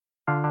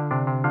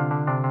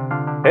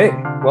Hey,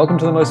 welcome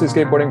to the Mostly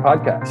Skateboarding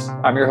Podcast.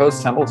 I'm your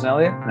host, Templeton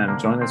Elliott, and I'm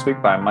joined this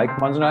week by Mike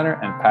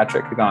Munzenreiner and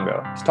Patrick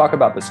Higongo to talk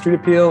about the street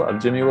appeal of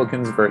Jimmy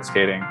Wilkins' vert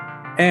skating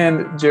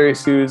and Jerry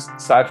Su's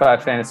sci-fi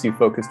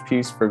fantasy-focused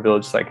piece for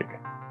Village Psychic.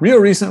 Rio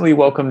recently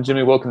welcomed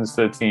Jimmy Wilkins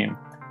to the team,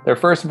 their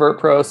first vert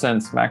pro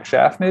since Max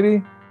Schaff,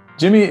 maybe?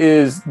 Jimmy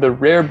is the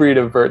rare breed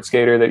of vert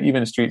skater that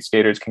even street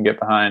skaters can get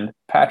behind.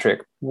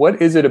 Patrick, what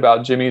is it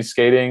about Jimmy's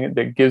skating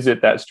that gives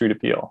it that street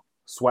appeal?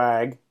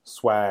 Swag,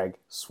 swag,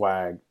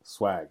 swag,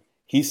 swag.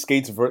 He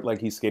skates vert like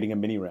he's skating a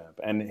mini ramp,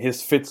 and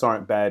his fits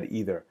aren't bad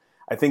either.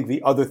 I think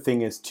the other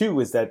thing is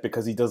that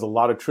because he does a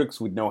lot of tricks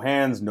with no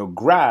hands, no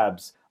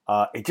grabs,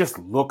 it just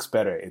looks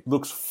better. It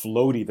looks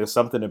floaty. There's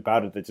something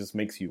about it that just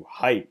makes you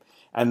hype.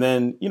 And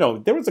then,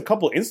 there was a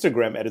couple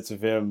Instagram edits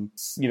of him.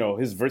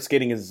 His vert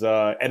skating is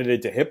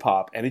edited to hip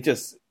hop, and it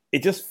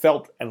just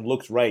felt and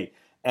looked right.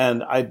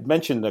 And I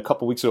mentioned a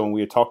couple weeks ago when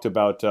we had talked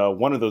about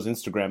one of those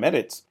Instagram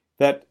edits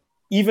that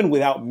even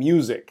without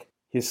music,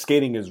 his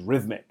skating is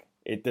rhythmic.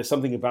 There's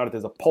something about it.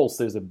 There's a pulse.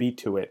 There's a beat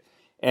to it.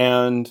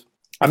 And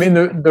I mean,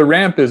 the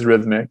ramp is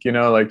rhythmic.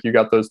 Like you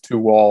got those two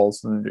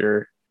walls, and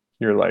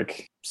you're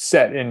like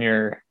set in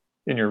your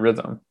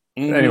rhythm.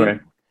 Mm-hmm. Anyway,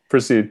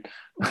 proceed.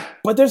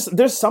 But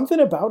there's something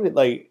about it.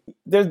 Like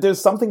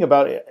there's something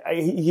about it.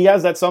 He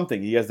has that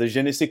something. He has the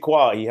je ne sais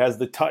quoi. He has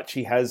the touch.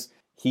 He has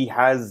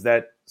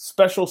that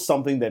special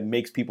something that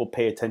makes people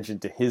pay attention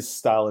to his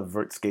style of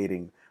vert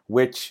skating.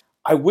 Which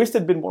I wish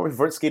there'd been more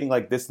vert skating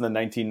like this in the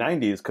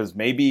 1990s, because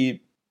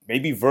maybe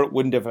vert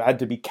wouldn't have had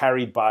to be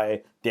carried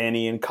by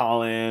Danny and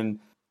Colin,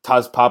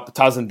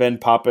 Taz and Ben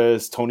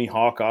Pappas, Tony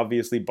Hawk,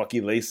 obviously,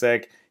 Bucky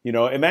Lasek.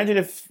 Imagine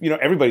if,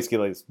 everybody skated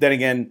like this. Then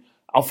again,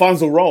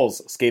 Alfonso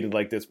Rawls skated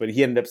like this, but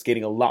he ended up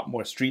skating a lot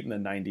more street in the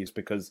 90s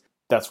because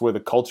that's where the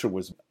culture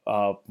was.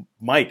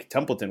 Mike,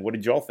 Templeton, what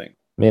did y'all think?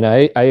 I mean,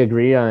 I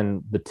agree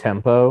on the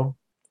tempo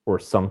or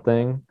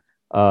something.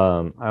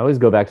 I always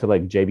go back to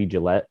like JB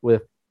Gillette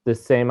with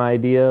this same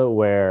idea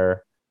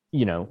where,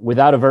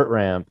 without a vert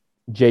ramp,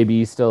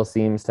 JB still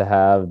seems to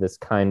have this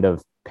kind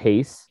of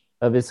pace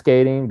of his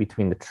skating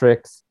between the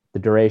tricks, the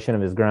duration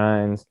of his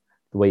grinds,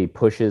 the way he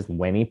pushes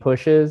when he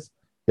pushes,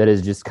 that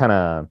is just kind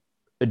of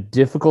a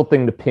difficult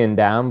thing to pin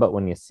down, but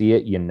when you see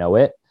it, you know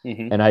it.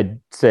 Mm-hmm. And I'd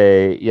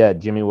say, yeah,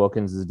 Jimmy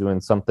Wilkins is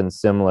doing something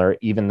similar,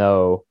 even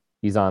though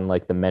he's on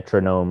like the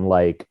metronome,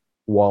 like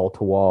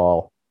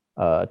wall-to-wall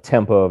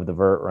tempo of the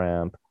vert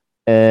ramp.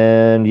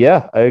 And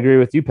yeah, I agree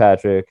with you,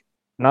 Patrick.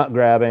 Not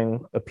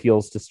grabbing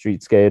appeals to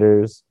street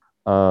skaters.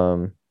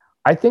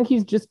 I think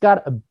he's just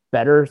got a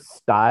better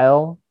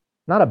style.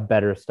 Not a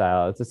better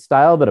style. It's a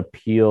style that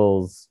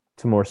appeals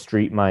to more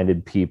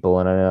street-minded people.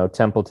 And I know,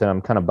 Templeton,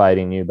 I'm kind of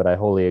biting you, but I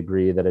wholly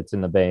agree that it's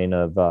in the vein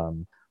of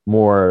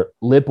more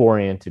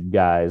lip-oriented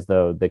guys,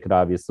 though they could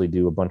obviously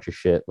do a bunch of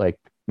shit like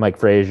Mike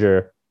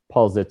Frazier,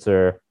 Paul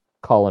Zitzer,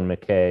 Colin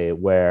McKay,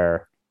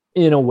 where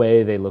in a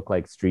way they look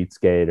like street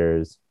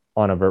skaters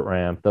on a vert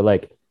ramp. They're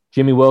like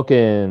Jimmy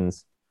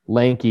Wilkins,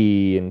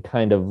 lanky and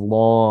kind of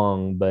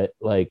long, but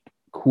like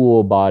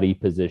cool body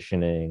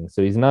positioning.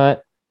 So he's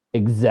not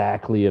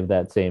exactly of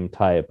that same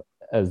type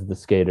as the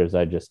skaters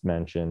I just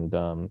mentioned.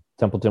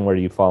 Templeton, where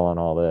do you fall on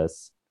all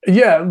this?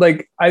 Yeah,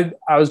 like I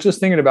was just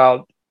thinking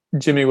about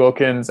Jimmy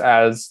Wilkins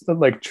as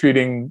like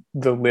treating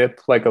the lip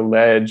like a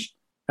ledge.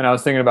 And I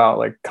was thinking about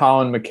like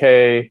Colin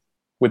McKay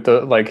with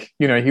the like,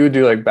 he would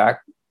do like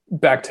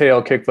back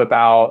tail kickflip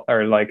out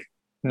or like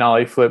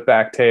nollie flip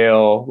back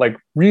tail, like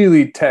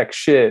really tech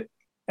shit.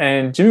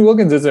 And Jimmy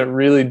Wilkins isn't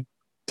really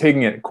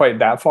taking it quite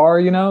that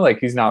far, like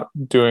he's not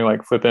doing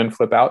like flip in,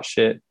 flip out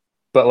shit,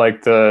 but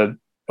like the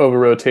over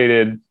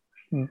rotated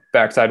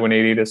backside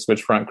 180 to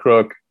switch front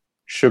crook,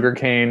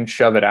 sugarcane,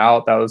 shove it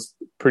out. That was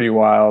pretty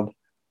wild.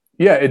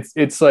 Yeah.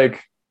 It's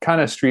like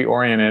kind of street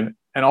oriented.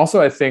 And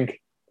also I think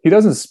he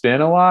doesn't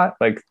spin a lot.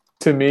 Like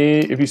to me,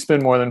 if you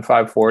spin more than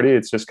 540,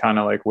 it's just kind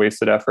of like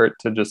wasted effort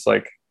to just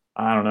like,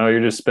 I don't know,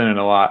 you're just spinning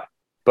a lot.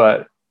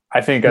 But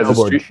I think as a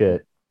street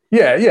shit.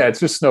 Yeah, it's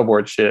just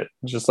snowboard shit.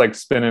 Just like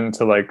spinning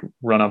to like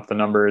run up the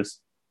numbers.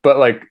 But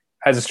like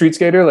as a street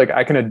skater, like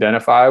I can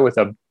identify with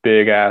a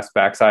big ass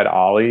backside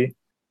ollie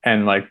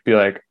and like be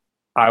like,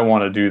 I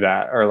want to do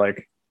that, or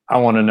like I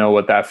want to know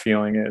what that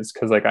feeling is,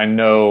 because like I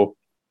know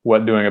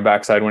what doing a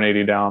backside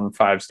 180 down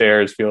 5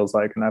 stairs feels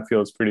like, and that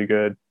feels pretty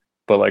good.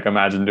 But like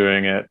imagine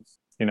doing it,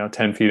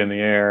 10 feet in the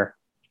air,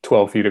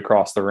 12 feet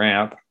across the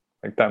ramp.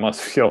 Like that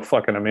must feel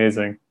fucking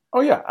amazing. Oh,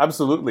 yeah,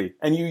 absolutely.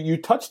 And you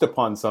touched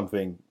upon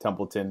something,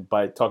 Templeton,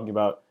 by talking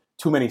about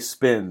too many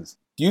spins.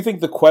 Do you think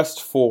the quest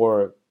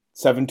for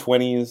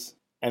 720s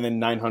and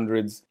then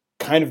 900s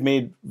kind of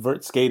made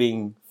vert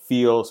skating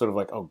feel sort of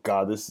like, oh,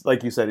 God, this,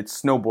 like you said,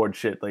 it's snowboard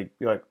shit. Like,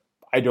 you're like,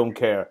 I don't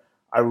care.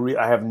 I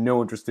have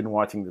no interest in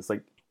watching this.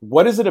 Like,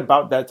 what is it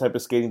about that type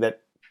of skating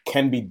that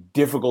can be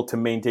difficult to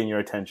maintain your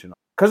attention?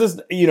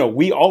 Because,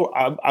 we all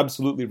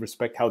absolutely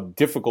respect how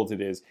difficult it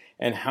is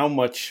and how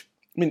much...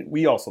 I mean,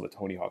 we all saw the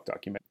Tony Hawk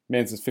documentary.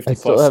 Man, since 50 I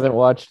still haven't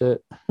watched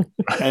it.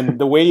 And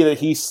the way that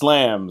he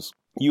slams,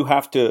 you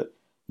have to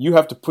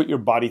put your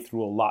body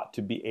through a lot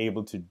to be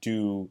able to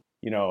do,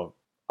 a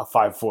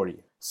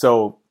 540.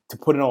 So to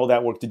put in all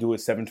that work to do a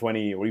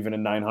 720 or even a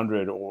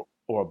 900 or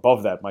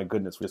above that, my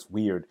goodness, just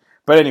weird.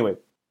 But anyway,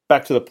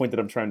 back to the point that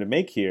I'm trying to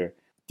make here.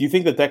 Do you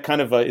think that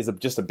kind of is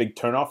just a big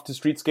turnoff to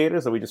street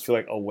skaters, that we just feel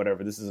like, oh,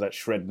 whatever, this is that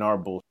shred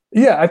gnar bullshit?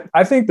 Yeah,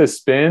 I think the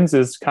spins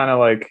is kind of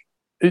like,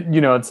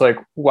 it's like,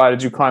 why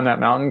did you climb that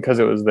mountain? Because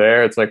it was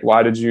there. It's like,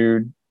 why did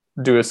you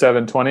do a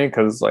 720?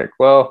 Because like,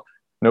 well,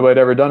 nobody had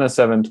ever done a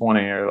 720,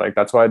 or like,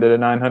 that's why I did a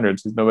 900,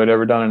 because nobody had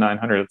ever done a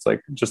 900. It's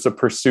like just a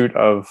pursuit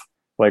of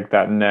like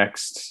that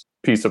next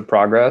piece of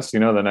progress, the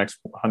next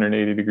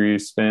 180 degree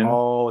spin.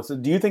 Oh, so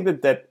do you think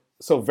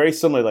so very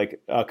similar,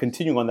 like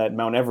continuing on that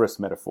Mount Everest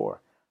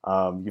metaphor,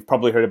 you've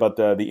probably heard about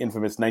the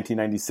infamous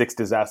 1996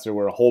 disaster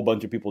where a whole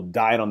bunch of people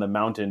died on the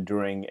mountain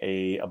during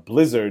a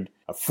blizzard,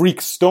 a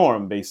freak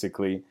storm,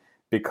 basically,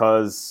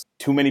 because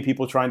too many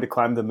people trying to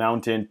climb the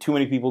mountain, too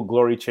many people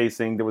glory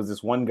chasing. There was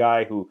this one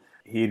guy who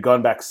he had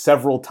gone back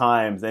several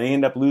times, and he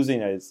ended up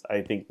losing,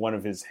 I think, one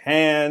of his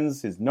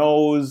hands, his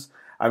nose.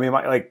 I mean,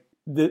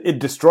 it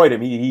destroyed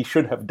him. He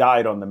should have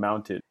died on the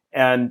mountain.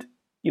 And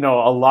a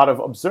lot of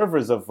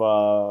observers of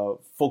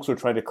folks who are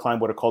trying to climb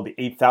what are called the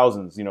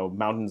 8,000s,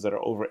 mountains that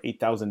are over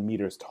 8,000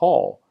 meters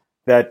tall,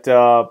 that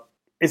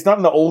it's not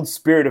in the old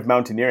spirit of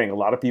mountaineering. A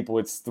lot of people,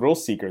 it's thrill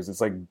seekers.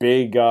 It's like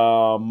big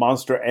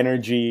monster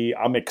energy,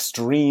 I'm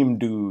extreme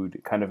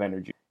dude kind of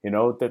energy,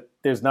 that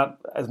there's not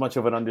as much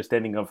of an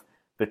understanding of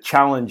the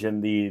challenge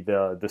and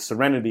the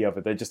serenity of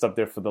it. They're just up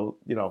there for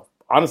the,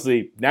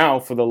 honestly, now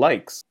for the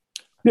likes.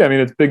 Yeah, I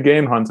mean, it's big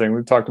game hunting.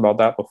 We've talked about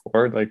that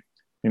before. Like,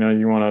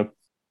 you want to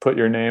put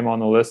your name on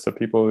the list of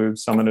people who've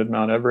summited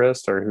Mount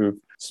Everest or who've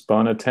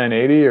spun a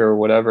 1080 or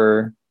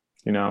whatever,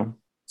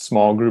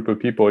 small group of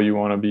people you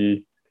want to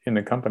be in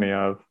the company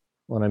of.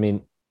 Well, I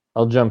mean,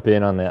 I'll jump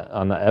in on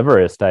the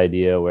Everest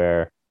idea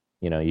where,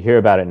 you hear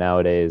about it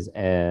nowadays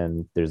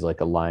and there's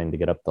like a line to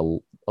get up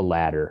a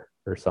ladder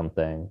or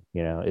something.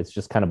 It's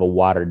just kind of a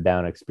watered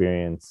down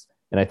experience.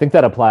 And I think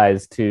that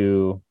applies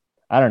to,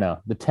 I don't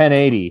know, the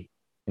 1080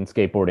 in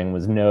skateboarding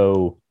was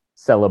no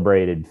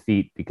celebrated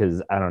feat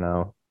because, I don't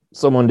know,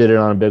 someone did it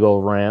on a big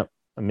old ramp,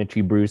 a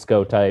Mitchie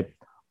Brusco type.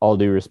 All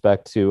due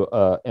respect to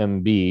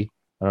MB.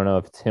 I don't know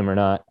if it's him or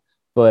not,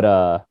 but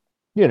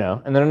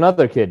and then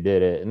another kid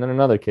did it, and then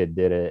another kid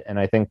did it, and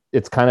I think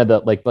it's kind of the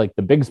like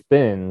the big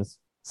spins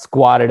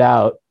squatted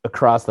out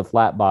across the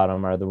flat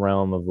bottom are the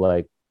realm of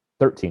like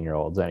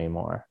 13-year-olds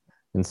anymore.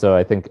 And so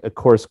I think a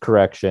course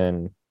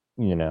correction,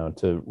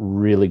 to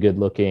really good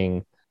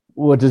looking.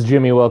 What does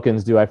Jimmy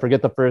Wilkins do? I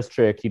forget the first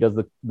trick. He does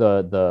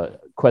the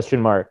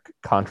question mark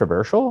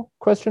controversial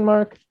question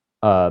mark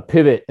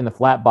pivot in the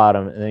flat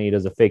bottom, and then he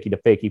does a fakie to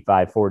fakie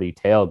 540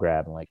 tail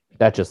grab, and like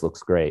that just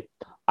looks great.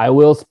 I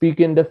will speak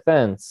in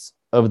defense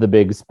of the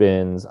big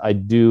spins. I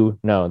do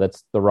know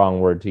that's the wrong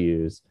word to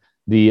use.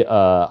 The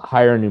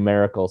higher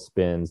numerical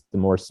spins, the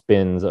more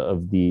spins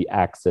of the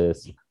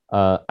axis.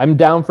 I'm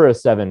down for a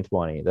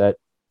 720. That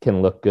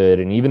can look good,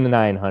 and even the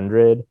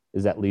 900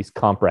 is at least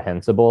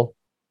comprehensible.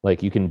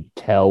 Like you can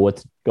tell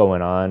what's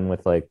going on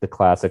with like the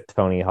classic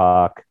Tony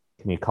Hawk.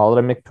 Can you call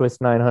it a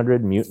McTwist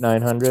 900, Mute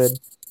 900?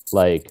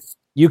 Like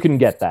you can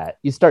get that.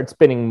 You start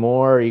spinning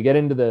more, you get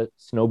into the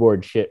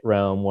snowboard shit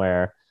realm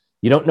where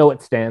you don't know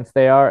what stance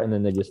they are, and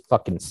then they just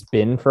fucking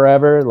spin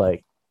forever.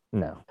 Like,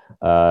 no.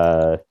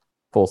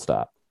 Full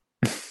stop.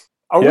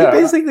 Are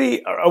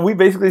we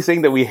basically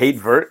saying that we hate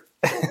vert?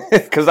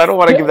 Because I don't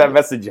want to give that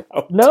message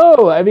out.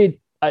 No, I mean,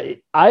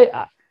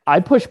 I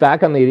push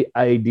back on the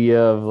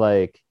idea of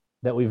like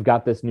that we've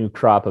got this new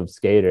crop of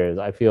skaters.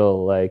 I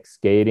feel like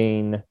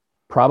skating,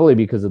 probably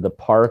because of the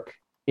park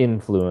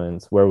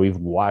influence, where we've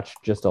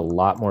watched just a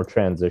lot more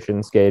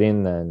transition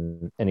skating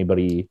than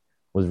anybody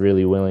was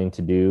really willing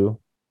to do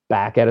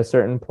back at a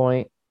certain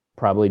point,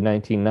 probably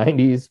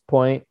 1990s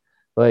point.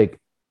 Like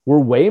we're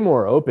way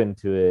more open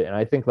to it. And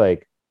I think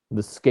like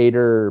the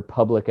skater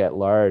public at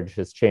large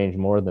has changed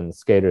more than the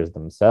skaters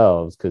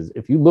themselves. Because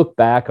if you look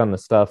back on the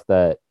stuff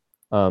that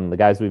the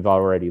guys we've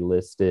already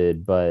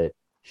listed, but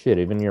shit,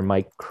 even your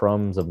Mike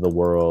Crumbs of the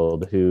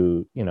world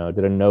who,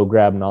 did a no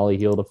grab nollie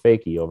heel to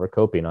fakie over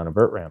coping on a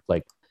vert ramp.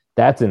 Like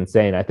that's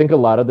insane. I think a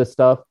lot of this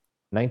stuff,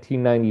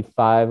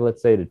 1995,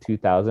 let's say to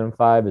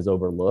 2005 is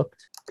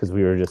overlooked because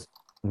we were just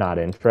not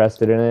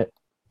interested in it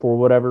for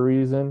whatever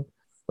reason.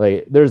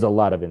 Like there's a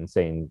lot of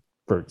insane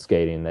vert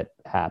skating that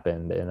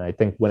happened. And I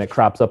think when it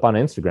crops up on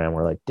Instagram,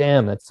 we're like,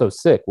 damn, that's so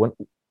sick.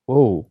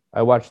 Whoa,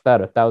 I watched that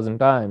 1,000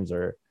 times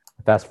or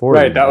fast forward.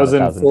 Right. That was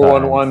in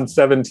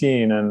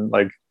 41117. And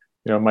like,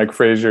 Mike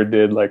Frazier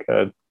did like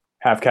a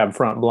half cab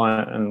front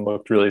blunt and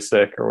looked really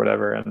sick or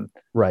whatever. And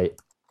right.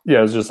 Yeah,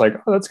 it was just like,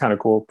 oh, that's kind of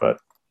cool. But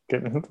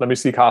let me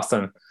see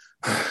Costin.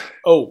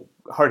 Oh,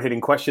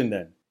 hard-hitting question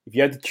then. If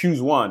you had to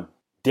choose one,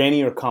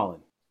 Danny or Colin?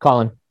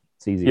 Colin.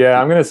 It's easy.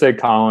 Yeah, I'm going to say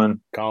Colin.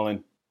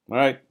 Colin. All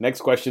right,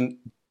 next question.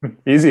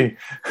 Easy.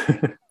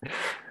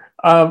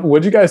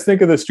 What'd you guys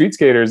think of the street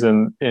skaters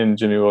in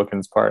Jimmy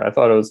Wilkins' part? I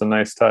thought it was a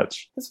nice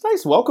touch. It's a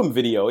nice welcome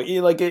video.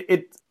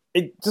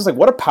 It just like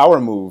what a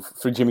power move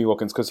for Jimmy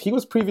Wilkins, because he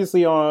was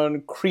previously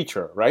on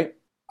Creature, right?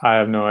 I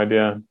have no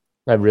idea.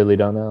 I really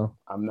don't know.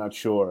 I'm not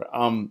sure.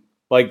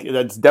 Like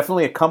that's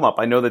definitely a come up.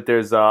 I know that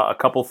there's a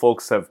couple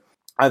folks have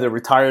either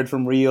retired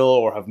from Real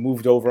or have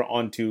moved over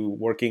onto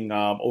working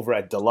over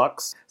at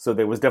Deluxe. So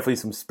there was definitely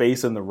some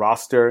space in the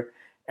roster.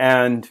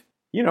 And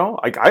you know,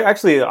 like I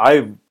actually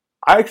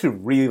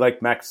really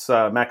like Max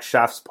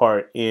Schaff's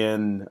part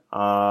in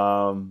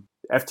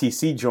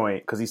FTC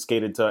joint because he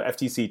skated to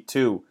FTC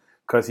 2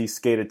 because he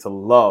skated to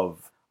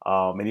Love.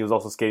 And he was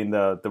also skating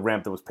the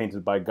ramp that was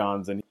painted by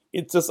Gons. And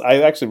it's just,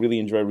 I actually really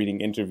enjoy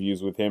reading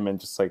interviews with him and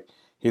just like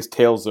his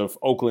tales of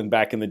Oakland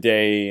back in the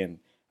day and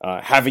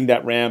having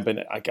that ramp.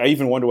 And I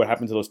even wonder what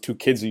happened to those two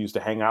kids who used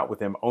to hang out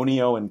with him,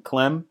 Onio and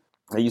Clem.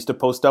 They used to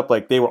post up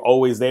like they were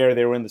always there.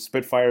 They were in the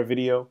Spitfire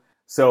video.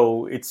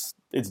 So it's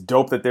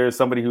dope that there's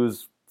somebody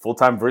who's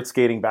full-time vert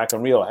skating back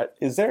on Real.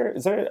 Is there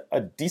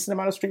a decent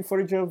amount of street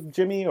footage of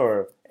Jimmy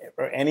or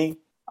any?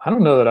 I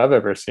don't know that I've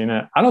ever seen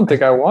it. I don't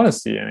think I want to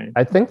see any.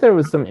 I think there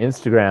was some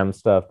Instagram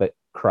stuff that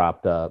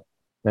cropped up.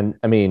 And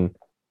I mean,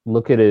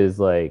 look at his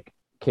like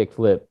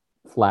kickflip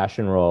flash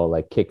and roll,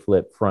 like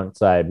kickflip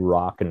frontside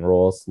rock and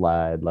roll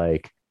slide.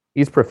 Like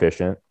he's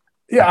proficient.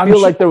 Yeah, I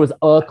feel like there was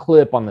a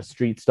clip on the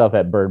street stuff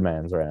at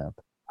Birdman's ramp.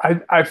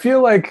 I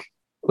feel like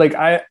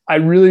I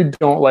really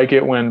don't like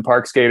it when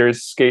park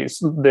skaters skate.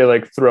 They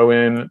like throw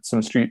in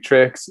some street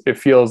tricks. It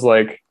feels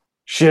like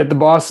shit. The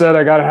boss said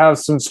I gotta have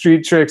some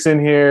street tricks in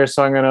here,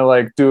 so I'm gonna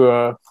like do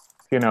a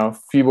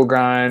feeble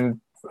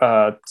grind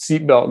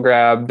seatbelt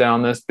grab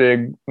down this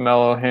big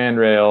mellow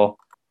handrail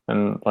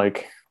and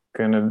like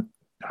gonna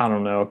I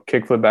don't know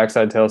kickflip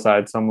backside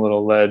tailside some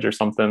little ledge or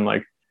something.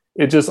 Like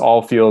it just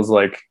all feels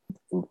like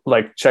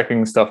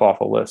checking stuff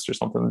off a list or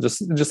something.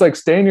 Just like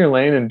stay in your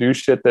lane and do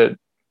shit that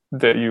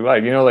you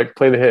like, like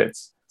play the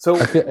hits.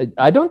 So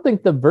I don't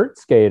think the vert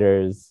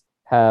skaters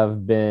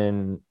have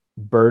been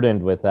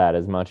burdened with that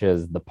as much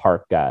as the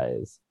park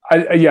guys.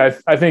 I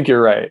think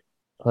you're right.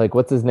 Like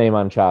what's his name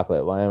on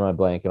Chocolate? Why am I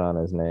blanking on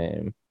his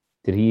name?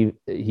 Did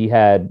he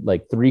had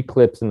like 3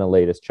 clips in the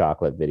latest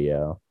Chocolate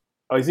video.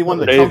 Oh, is he one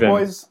of the Trunk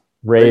Boys?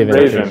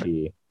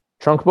 Raven.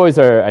 Trunk Boys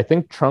I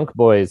think Trunk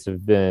Boys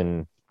have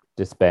been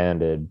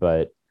disbanded,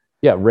 but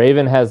yeah,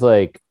 Raven has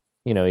like,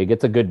 he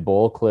gets a good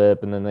bowl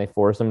clip and then they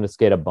force him to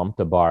skate a bump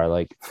to bar.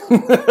 Like,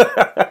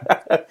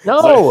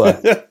 no,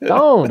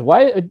 don't.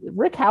 Why?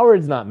 Rick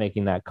Howard's not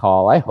making that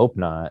call. I hope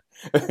not.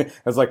 I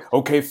was like,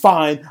 okay,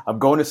 fine. I'm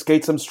going to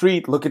skate some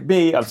street. Look at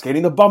me. I'm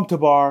skating the bump to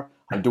bar.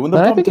 I'm doing the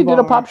bump to bar. I think he did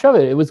a pop shove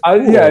it. It was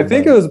cool, I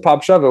think it was a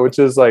pop shove it, which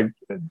is like,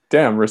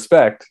 damn,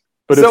 respect.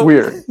 But it's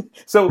weird.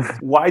 So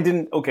why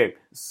didn't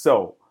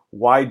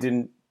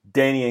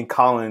Danny and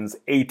Colin's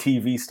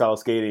ATV style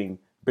skating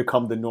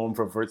become the norm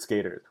for vert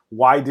skaters?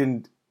 Why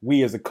didn't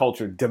we as a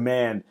culture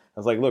demand? I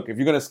was like, look, if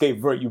you're gonna skate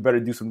vert, you better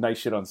do some nice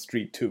shit on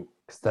street too.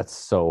 Because that's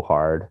so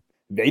hard.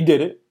 They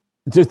did it.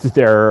 Just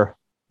they're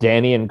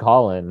Danny and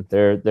Colin.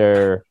 They're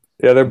better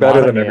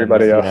than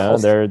everybody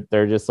else.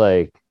 They're just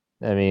like,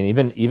 I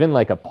mean, even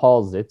like a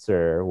Paul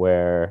Zitzer,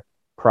 where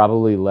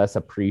probably less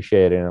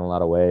appreciated in a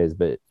lot of ways,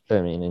 but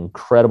I mean,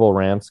 incredible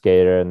ramp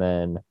skater. And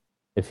then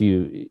if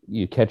you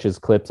catch his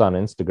clips on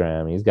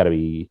Instagram, he's got to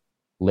be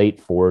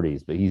late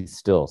 40s, but he's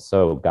still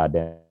so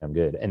goddamn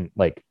good and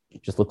like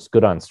just looks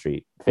good on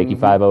street. Fakie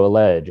 5-0 a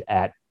ledge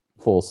at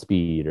full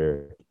speed,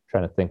 or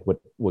trying to think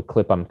what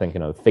clip I'm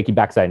thinking of. Fakie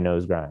backside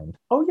nose grind.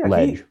 Oh yeah,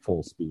 ledge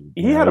full speed.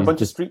 He had a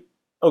bunch of street.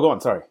 Oh, go on.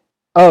 Sorry.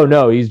 Oh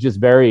no, he's just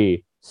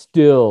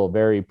still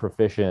very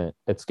proficient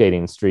at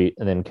skating street,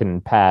 and then can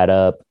pad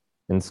up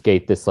and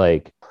skate this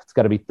like it's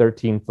got to be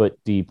 13-foot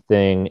deep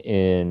thing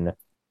in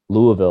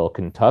Louisville,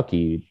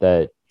 Kentucky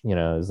that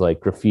is like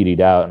graffitied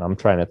out, and I'm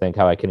trying to think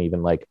how I can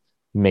even like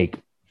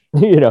make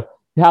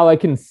how I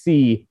can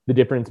see the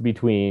difference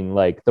between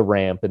like the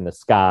ramp and the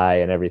sky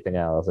and everything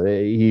else.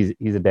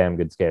 He's a damn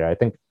good skater. I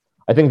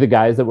think the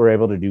guys that were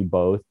able to do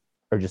both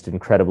are just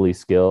incredibly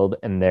skilled,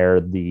 and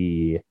they're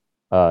the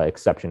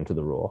exception to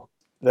the rule.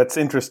 That's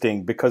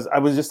interesting because I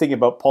was just thinking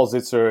about Paul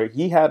Zitzer.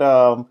 He had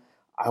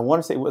I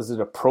want to say, was it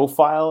a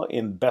profile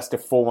in Best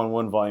of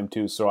 411 Volume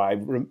 2? So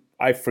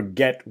I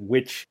forget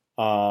which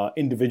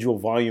individual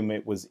volume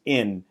it was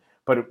in,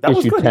 but that was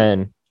issue good.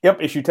 10.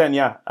 Yep, issue 10.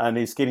 Yeah, and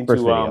he's skating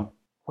First to video.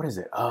 What is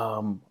it?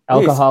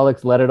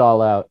 Alcoholics Let It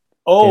All Out.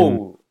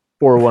 Oh,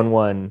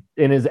 411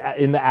 in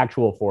the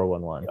actual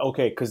 411.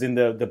 Okay, because in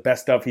the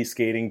best of, he's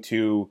skating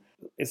to.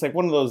 It's like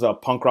one of those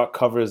punk rock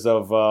covers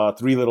of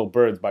Three Little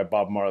Birds by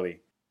Bob Marley.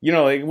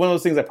 Like one of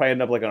those things that probably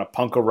end up like on a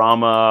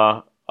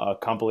Punkorama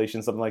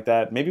compilation, something like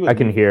that. Maybe I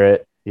can hear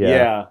it.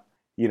 Yeah.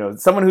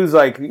 Someone who's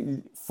like,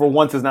 for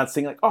once, is not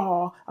singing like,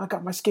 "Oh, I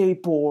got my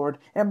skateboard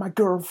and my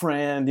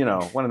girlfriend."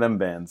 One of them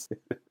bands.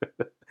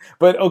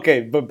 But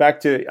back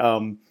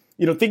to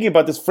thinking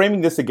about this,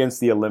 framing this against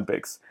the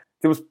Olympics.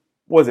 There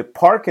was it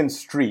Park and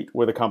Street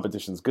were the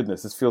competitions?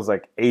 Goodness, this feels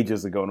like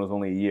ages ago, and it was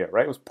only a year,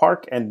 right? It was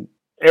Park and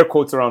air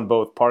quotes around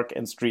both Park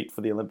and Street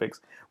for the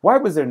Olympics. Why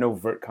was there no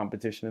vert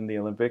competition in the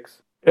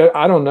Olympics?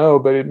 I don't know,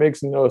 but it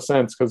makes no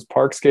sense because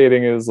park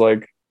skating is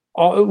like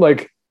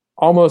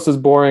almost as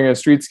boring as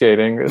street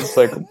skating. It's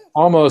like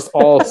almost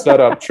all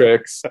setup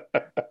tricks,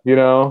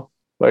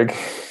 Like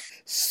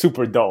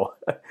Super dull.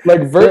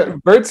 like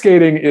vert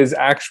skating is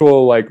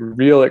actual like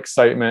real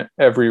excitement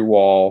every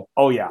wall.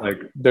 Oh yeah.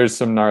 Like there's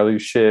some gnarly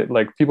shit.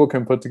 Like people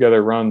can put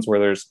together runs where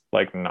there's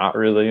like not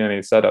really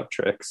any setup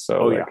tricks.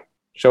 So like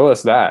show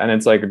us that. And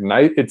it's like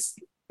night. It's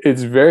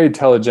very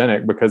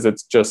telegenic because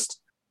it's just,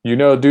 you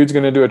know, dude's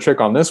going to do a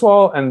trick on this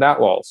wall and that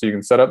wall. So you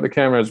can set up the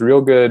cameras real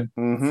good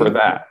for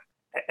that.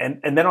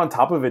 And then on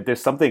top of it,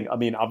 there's something, I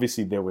mean,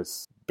 obviously there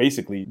was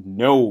basically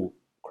no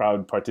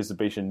crowd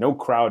participation, no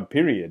crowd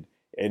period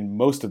in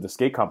most of the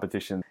skate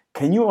competition.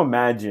 Can you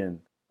imagine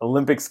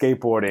Olympic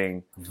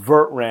skateboarding,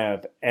 vert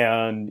ramp,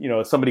 and, you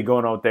know, somebody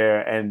going out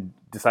there and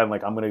deciding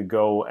like, I'm going to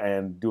go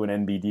and do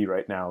an NBD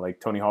right now, like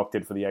Tony Hawk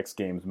did for the X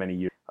Games many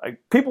years. Like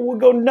people would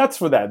go nuts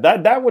for that.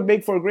 That would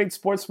make for a great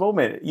sports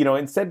moment. You know,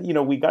 instead, you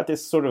know, we got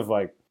this sort of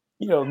like,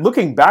 you know,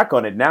 looking back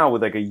on it now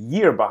with like a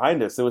year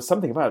behind us, there was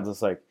something about it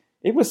that's like,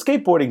 it was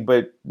skateboarding,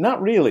 but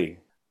not really.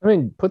 I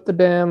mean, put the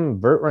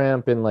damn vert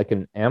ramp in like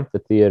an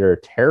amphitheater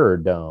terror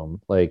dome.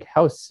 Like,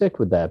 how sick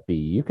would that be?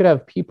 You could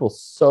have people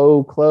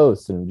so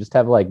close and just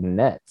have like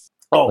nets.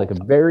 Oh, like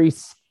a very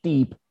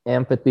steep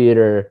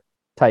amphitheater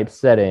type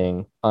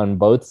setting on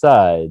both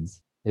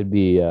sides. It'd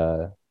be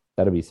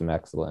that'd be some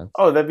excellence.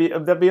 Oh,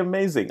 that'd be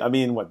amazing. I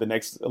mean, what, the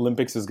next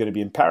Olympics is going to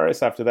be in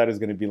Paris. After that is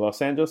going to be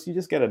Los Angeles. You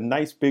just get a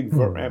nice big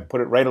vert ramp, put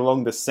it right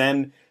along the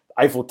Seine,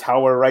 Eiffel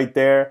Tower right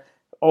there.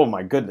 Oh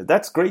my goodness,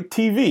 that's great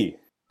TV.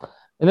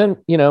 And then,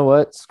 you know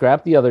what?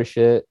 Scrap the other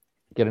shit.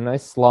 Get a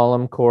nice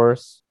slalom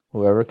course.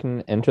 Whoever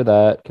can enter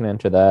that can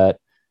enter that.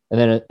 And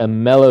then a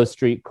mellow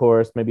street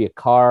course, maybe a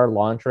car,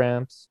 launch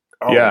ramps.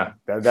 Oh, yeah,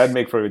 that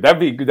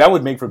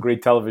would make for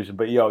great television.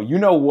 But yo, you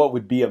know what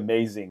would be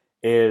amazing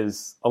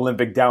is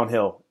Olympic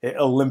downhill,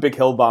 Olympic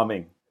hill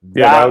bombing.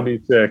 That would be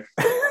sick.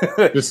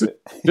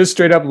 just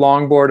straight up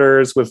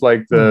longboarders with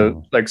like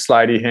the like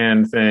slidey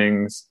hand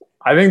things.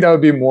 I think that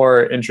would be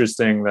more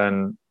interesting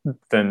than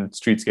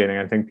street skating.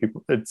 I think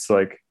it's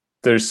like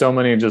there's so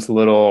many just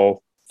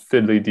little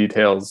fiddly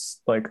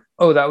details, like,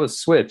 oh, that was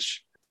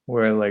switch,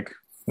 where like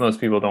most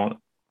people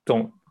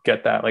don't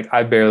get that. Like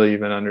I barely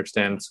even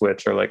understand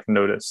switch or like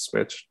notice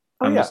switch.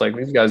 I'm just like,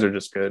 these guys are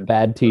just good.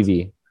 Bad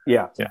TV.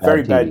 Yeah,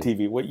 very bad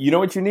TV. What you know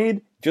what you need?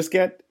 Just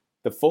get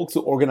the folks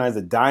who organize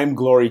the Dime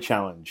Glory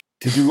Challenge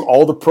to do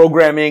all the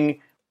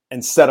programming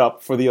and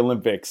setup for the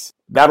Olympics.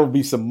 That'll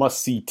be some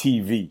must-see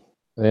TV.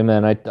 Hey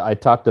man, I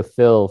talked to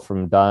Phil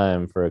from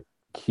Dime for a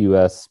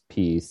QS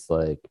piece.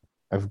 Like,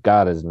 I've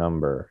got his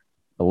number.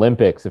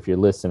 Olympics, if you're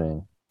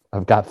listening,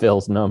 I've got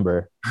Phil's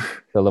number.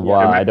 Phil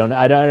Lavoie. I don't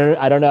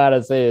know how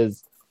to say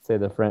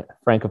the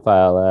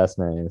Francophile last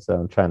name, so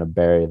I'm trying to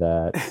bury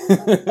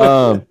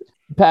that.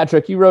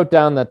 Patrick, you wrote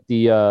down that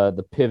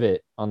the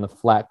pivot on the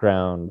flat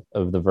ground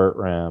of the vert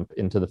ramp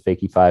into the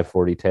fakie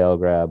 540 tail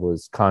grab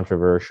was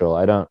controversial.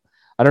 I don't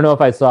know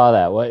if I saw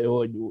that. What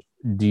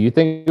do you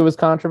think it was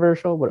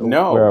controversial?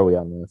 No. Where are we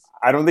on this?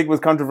 I don't think it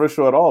was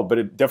controversial at all, but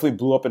it definitely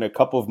blew up in a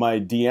couple of my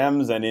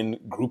DMs and in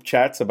group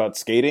chats about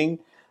skating.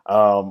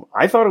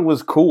 I thought it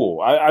was cool.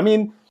 I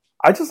mean,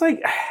 I just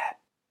like,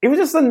 it was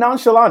just a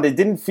nonchalant. It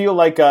didn't feel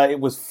like it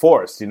was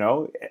forced, you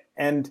know?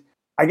 And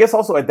I guess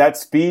also at that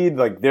speed,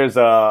 like there's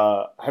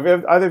have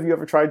either of you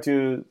ever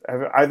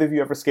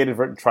skated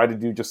vert and tried to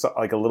do just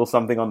like a little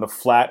something on the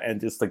flat and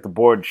just like the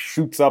board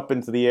shoots up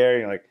into the air?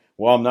 You're like,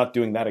 well, I'm not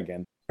doing that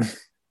again.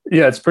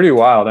 Yeah, it's pretty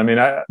wild. I mean,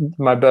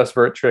 my best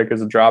vert trick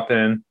is a drop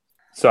in,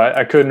 so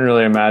I couldn't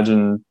really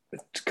imagine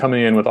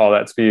coming in with all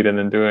that speed and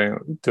then doing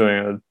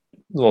a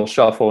little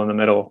shuffle in the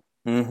middle,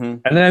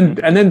 and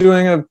then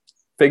doing a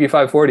fakie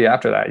 540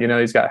 after that. You know,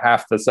 he's got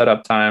half the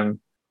setup time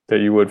that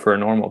you would for a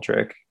normal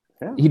trick.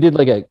 Yeah. He did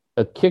like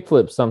a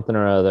kickflip something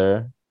or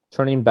other,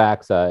 turning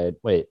backside.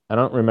 Wait, I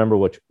don't remember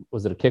which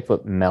was it. A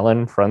kickflip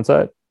melon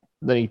frontside.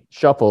 Then he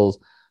shuffles,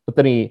 but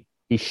then he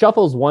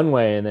shuffles one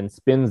way and then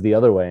spins the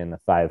other way in the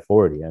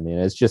 540. I mean,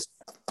 it's just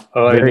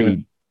I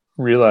didn't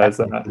realize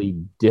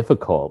that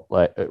difficult,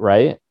 like,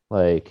 right?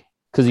 Like,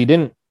 because he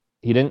didn't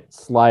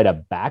slide a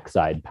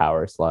backside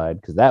power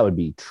slide, because that would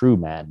be true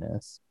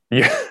madness.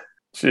 Yeah,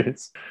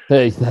 jeez,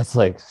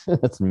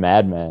 that's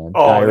madman.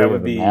 Oh, that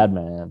would be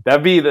madman.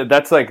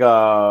 That's like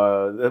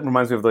that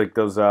reminds me of like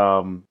those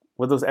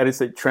what those edits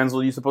that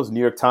Trenzel used to post in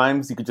New York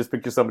Times. You could just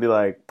picture somebody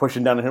like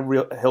pushing down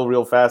a hill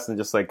real fast and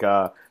just like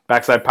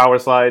backside power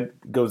slide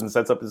goes and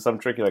sets up into some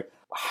trick. You're like,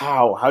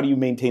 how do you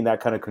maintain that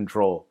kind of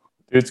control?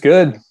 It's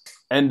good.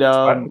 And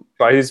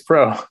why he's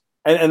pro.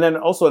 And then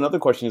also another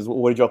question is,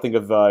 what did y'all think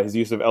of his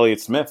use of Elliott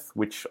Smith?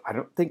 Which I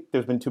don't think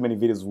there's been too many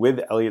videos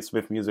with Elliott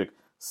Smith music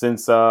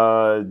since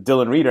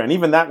Dylan Reeder, and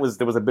even there was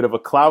a bit of a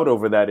cloud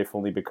over that, if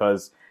only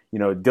because, you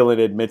know,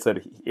 Dylan admits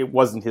that it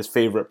wasn't his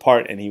favorite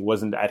part and he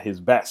wasn't at his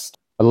best.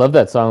 I love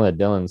that song that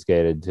Dylan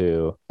skated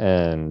too,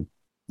 and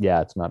yeah,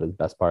 it's not his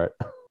best part.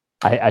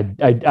 I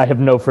have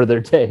no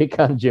further take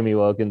on Jimmy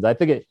Wilkins. I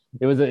think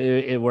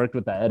it worked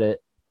with the edit.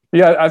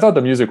 Yeah, I thought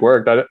the music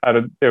worked.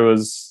 It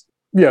was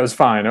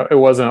fine. It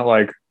wasn't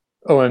like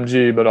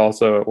OMG, but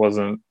also it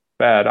wasn't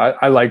bad.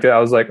 I liked it. I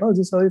was like, oh, is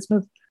this Elliott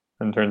Smith?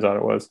 And it turns out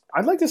it was.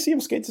 I'd like to see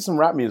him skate to some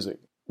rap music.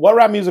 What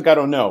rap music? I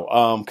don't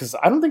know. Because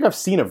I don't think I've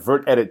seen a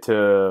vert edit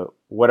to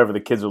whatever the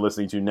kids are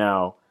listening to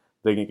now.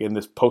 In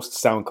this post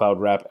SoundCloud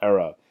rap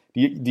era,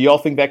 do y'all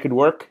think that could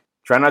work?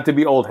 Try not to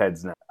be old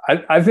heads now.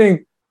 I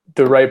think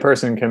the right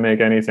person can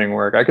make anything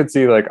work. I could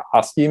see like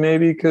Oski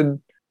maybe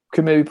could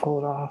maybe pull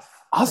it off.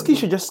 Oski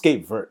should just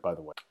skate vert, by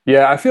the way.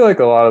 Yeah, I feel like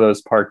a lot of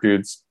those park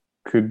dudes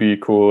could be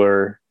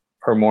cooler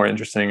or more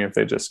interesting if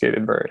they just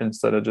skated vert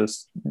instead of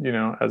just,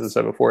 as I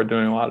said before,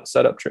 doing a lot of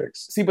setup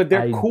tricks. See, but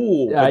they're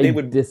cool. But they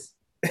would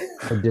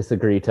I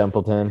disagree,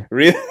 Templeton.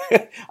 Really?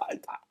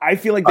 I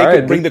feel like they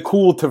could bring the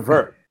cool to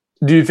vert.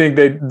 Do you think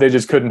they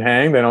just couldn't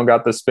hang? They don't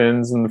got the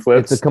spins and the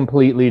flips? It's a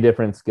completely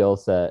different skill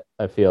set.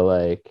 I feel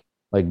like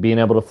being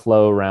able to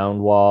flow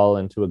round wall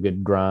into a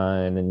good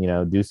grind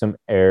and, do some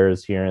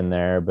airs here and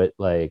there. But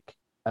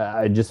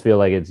I just feel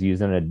like it's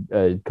using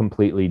a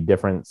completely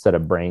different set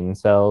of brain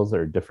cells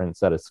or different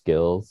set of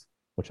skills,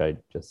 which I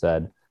just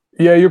said.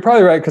 Yeah, you're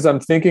probably right. Cause I'm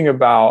thinking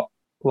about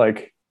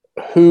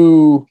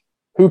who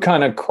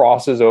kind of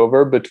crosses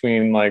over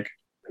between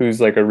who's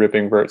a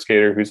ripping vert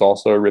skater, who's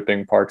also a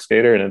ripping park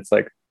skater. And it's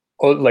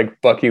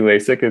Bucky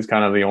Lasik is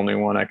kind of the only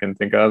one I can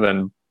think of,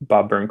 and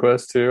Bob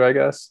Burnquist too, I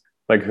guess.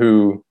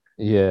 Who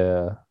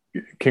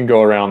can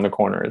go around the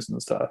corners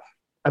and stuff.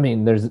 I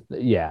mean, there's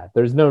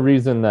no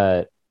reason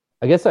that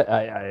I guess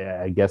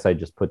I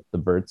just put the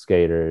vert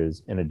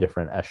skaters in a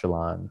different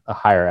echelon, a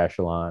higher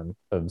echelon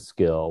of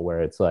skill where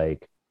it's that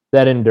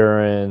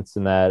endurance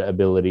and that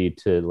ability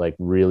to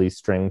really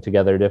string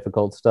together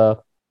difficult stuff.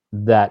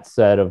 That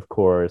said, of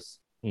course,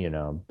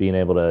 being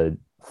able to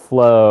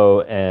flow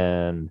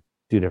and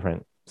do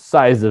different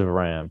sizes of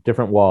ramp,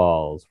 different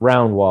walls,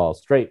 round wall,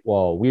 straight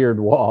wall, weird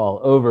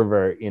wall,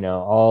 oververt,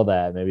 all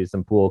that, maybe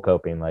some pool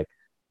coping.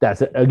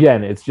 That's it.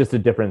 Again, it's just a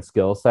different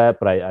skill set,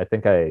 but I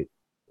think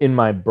in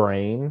my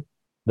brain,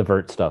 the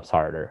vert stuff's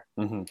harder.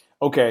 Mm-hmm.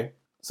 Okay.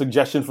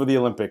 Suggestion for the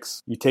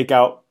Olympics. You take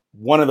out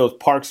one of those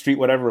Park Street,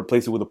 whatever,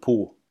 replace it with a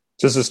pool.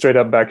 Just a straight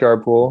up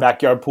backyard pool?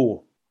 Backyard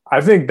pool. I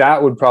think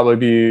that would probably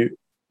be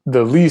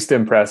the least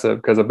impressive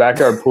because a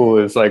backyard pool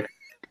is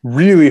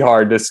really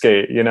hard to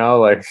skate,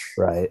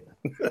 Right.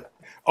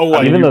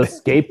 Even those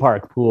skate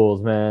park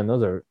pools, man,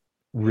 those are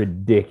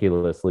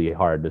ridiculously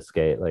hard to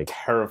skate.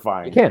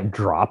 Terrifying. You can't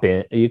drop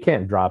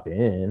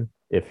in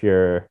if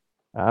you're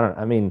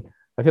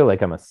I feel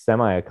like I'm a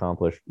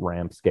semi-accomplished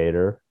ramp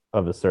skater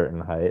of a certain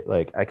height.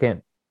 I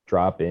can't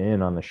drop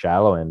in on the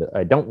shallow end.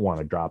 I don't want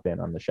to drop in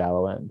on the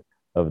shallow end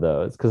of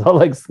those because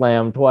I'll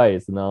slam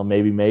twice and I'll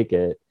maybe make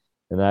it.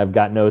 And I've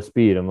got no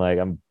speed. I'm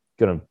going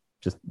to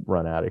just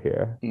run out of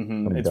here.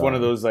 Mm-hmm. It's one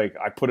of those, I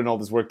put in all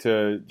this work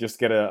to just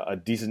get a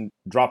decent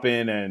drop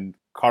in and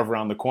carve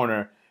around the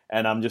corner,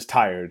 and I'm just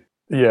tired.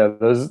 Yeah,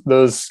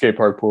 those skate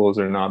park pools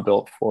are not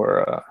built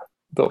for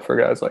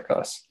guys like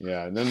us.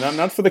 Yeah,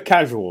 not for the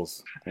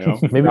casuals.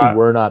 Maybe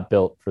we're not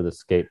built for the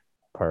skate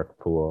park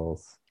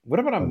pools. What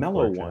about a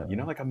mellow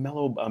one?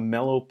 A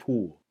mellow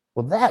pool.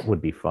 Well, that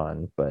would be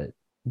fun, but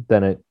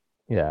then it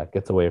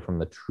gets away from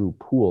the true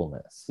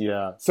poolness.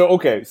 Yeah. So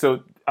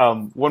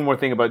one more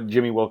thing about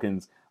Jimmy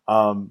Wilkins.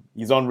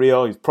 He's on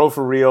Real. He's pro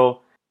for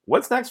Real.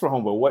 What's next for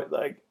Homeboy? What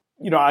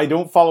I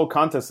don't follow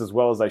contests as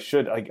well as I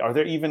should. Are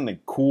there even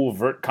cool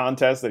vert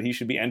contests that he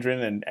should be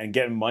entering and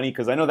getting money?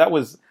 Because I know that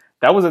was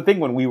a thing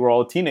when we were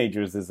all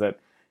teenagers. Is that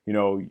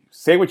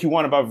say what you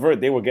want about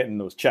vert, they were getting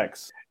those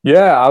checks.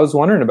 Yeah, I was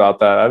wondering about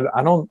that.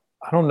 I don't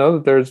know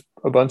that there's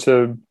a bunch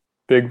of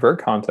big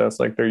vert contests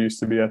like there used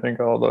to be. I think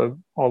all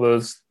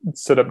those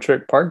sit up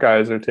trick park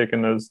guys are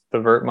taking the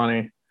vert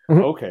money.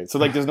 Okay, so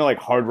there's no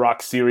Hard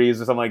Rock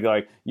Series or something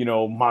like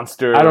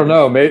Monster. I don't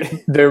know.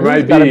 Maybe there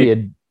might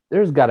be.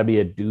 There's got to be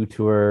a Do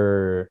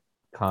Tour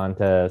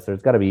contest.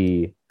 There's got to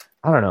be,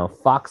 I don't know,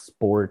 Fox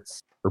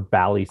Sports or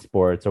Bally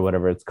Sports or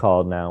whatever it's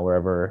called now,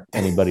 wherever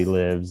anybody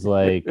lives.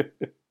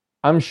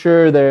 I'm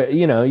sure there.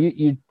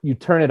 You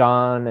turn it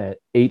on at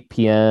 8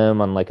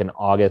 p.m. on an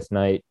August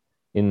night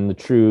in the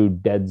true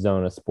dead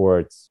zone of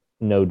sports.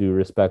 No due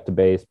respect to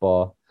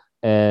baseball,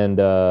 and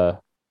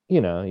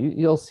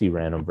you'll see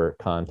random vert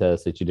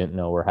contests that you didn't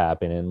know were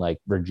happening, like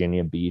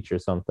Virginia Beach or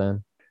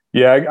something.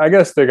 Yeah, I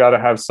guess they got to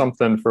have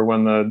something for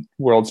when the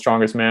World's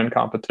Strongest Man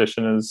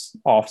competition is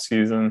off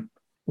season.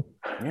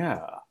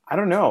 Yeah, I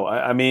don't know.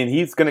 I mean,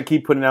 he's going to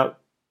keep putting out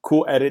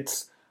cool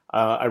edits.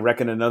 I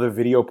reckon another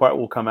video part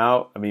will come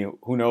out. I mean,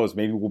 who knows?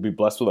 Maybe we'll be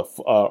blessed with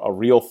a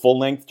real full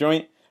length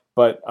joint.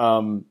 But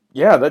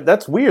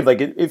that's weird.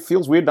 It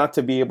feels weird not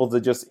to be able to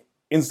just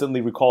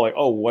instantly recall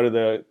what are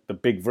the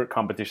big vert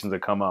competitions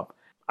that come up.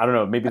 I don't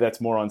know. Maybe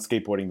that's more on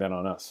skateboarding than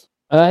on us.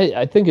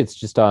 I think it's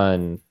just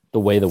on the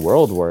way the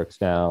world works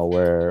now,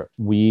 where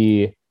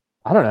I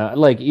don't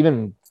know,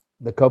 even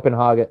the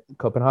Copenhagen.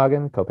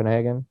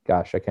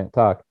 Gosh, I can't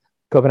talk.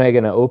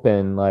 Copenhagen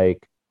Open.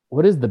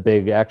 What is the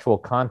big actual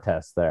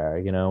contest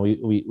there?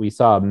 We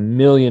saw a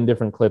million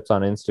different clips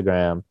on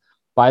Instagram.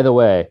 By the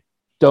way,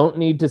 don't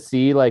need to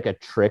see a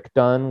trick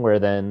done where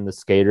then the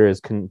skater is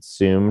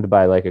consumed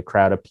by a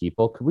crowd of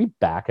people. Could we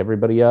back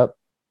everybody up,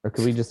 or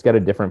could we just get a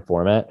different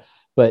format?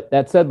 But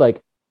that said,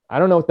 I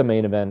don't know what the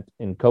main event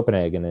in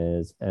Copenhagen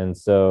is. And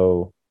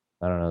so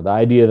I don't know. The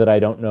idea that I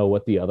don't know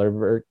what the other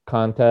vert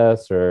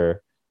contests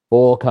or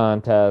bowl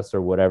contests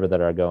or whatever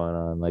that are going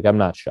on, like I'm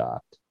not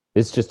shocked.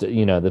 It's just,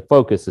 the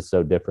focus is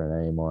so different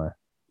anymore.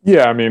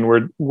 Yeah, I mean,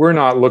 we're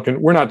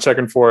not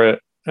checking for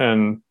it,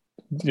 and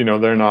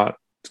they're not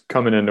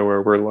coming into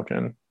where we're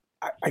looking.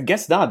 I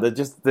guess not.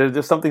 There's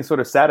just something sort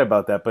of sad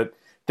about that. But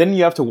then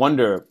you have to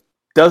wonder,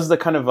 does the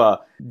kind of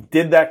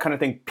did that kind of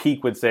thing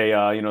peak with, say,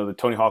 the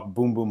Tony Hawk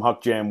Boom Boom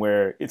Huck Jam,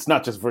 where it's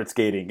not just vert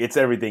skating, it's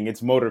everything,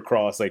 it's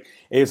motocross, like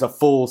it's a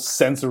full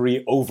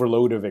sensory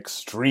overload of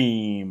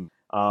extreme.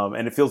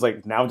 And it feels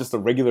like now just a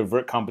regular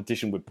vert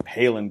competition would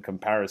pale in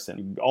comparison.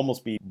 It would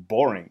almost be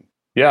boring.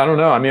 Yeah, I don't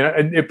know. I mean,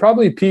 it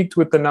probably peaked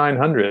with the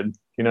 900.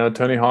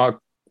 Tony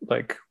Hawk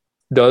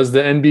does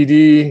the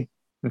NBD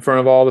in front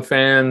of all the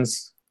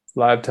fans,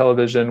 live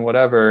television,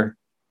 whatever.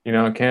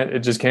 It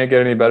just can't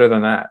get any better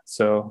than that.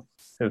 So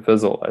it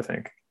fizzled, I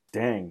think.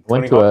 Dang.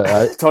 Tony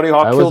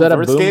Hawk killed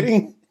vert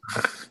skating?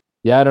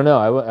 Yeah, I don't know.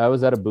 I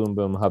was at a Boom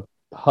Boom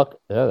Huck.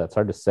 Yeah, that's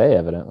hard to say,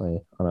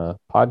 evidently, on a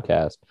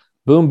podcast.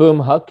 Boom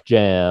Boom Huck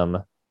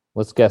Jam.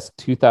 Let's guess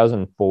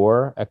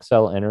 2004,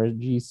 XL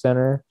Energy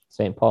Center,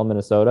 St. Paul,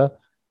 Minnesota.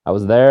 I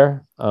was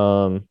there.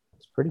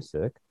 It's pretty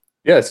sick.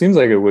 Yeah, it seems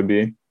like it would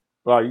be.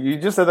 Well, you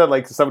just said that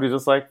like somebody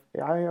just like,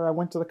 I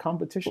went to the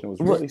competition. It was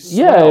really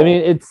yeah. I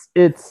mean,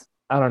 it's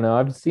I don't know.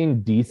 I've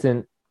seen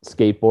decent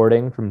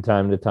skateboarding from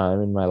time to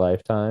time in my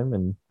lifetime,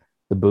 and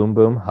the Boom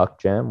Boom Huck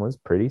Jam was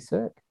pretty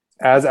sick,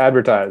 as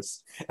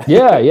advertised.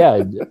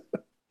 Yeah.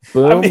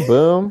 Boom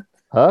Boom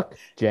Huck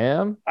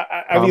Jam.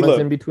 I mean, look,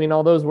 in between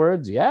all those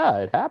words, yeah,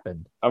 it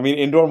happened. I mean,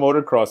 indoor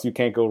motocross, you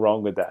can't go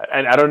wrong with that.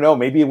 And I don't know,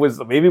 maybe it was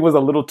a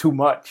little too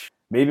much.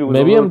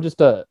 I'm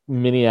just a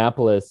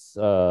Minneapolis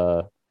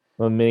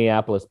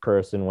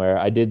person where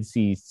I did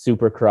see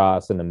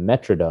Supercross in the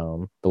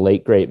Metrodome, the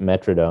late great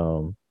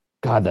Metrodome.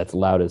 God, that's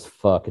loud as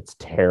fuck. It's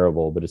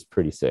terrible, but it's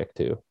pretty sick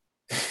too.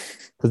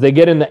 Because they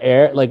get in the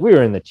air, like we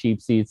were in the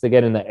cheap seats. They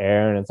get in the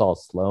air and it's all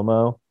slow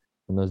mo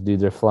when those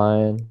dudes are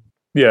flying.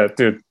 Yeah,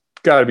 dude.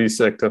 Gotta be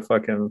sick to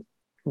fucking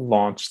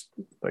launch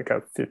like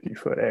a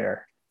 50-foot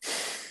air.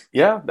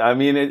 Yeah, I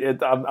mean,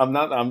 it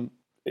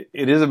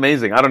is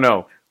amazing. I don't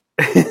know.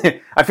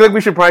 I feel like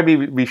we should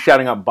probably be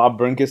shouting out Bob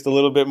Burnquist a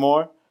little bit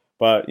more,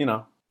 but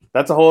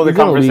that's a whole other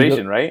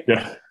conversation, right?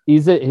 Yeah,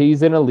 he's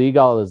in a league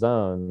all his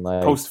own.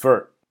 Like post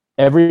vert.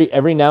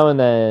 Every now and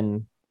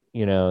then,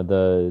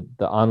 the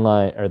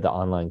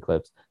online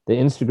clips, the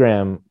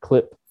Instagram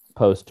clip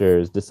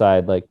posters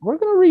decide like we're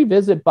gonna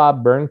revisit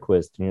Bob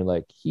Burnquist, and you're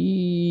like,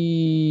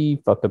 he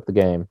fucked up the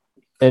game,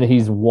 and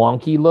he's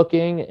wonky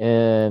looking,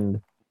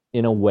 and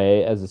in a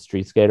way, as a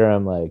street skater,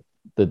 I'm like,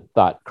 the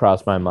thought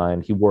crossed my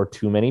mind, he wore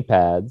too many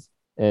pads,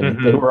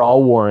 and they were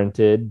all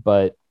warranted,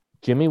 but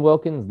Jimmy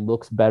Wilkins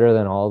looks better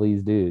than all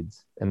these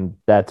dudes, and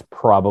that's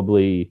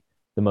probably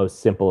the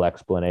most simple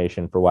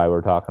explanation for why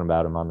we're talking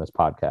about him on this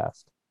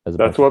podcast.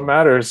 That's what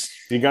matters.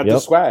 He got the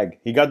swag,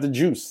 he got the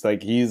juice,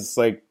 like he's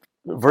like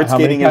vert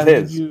skating is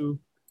his.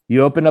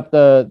 You opened up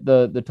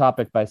the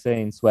topic by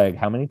saying swag.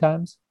 How many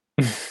times?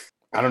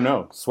 I don't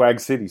know. Swag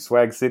City.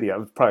 I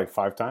was probably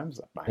 5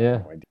 times. I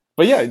have no idea.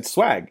 But yeah, it's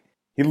swag.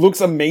 He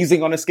looks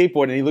amazing on a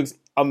skateboard, and he looks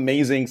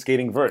amazing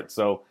skating vert.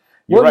 So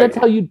you're right. That's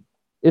how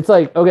it's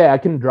like, okay, I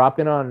can drop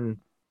in on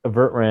a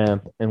vert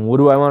ramp, and what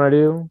do I want to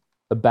do?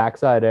 A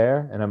backside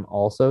air, and I'm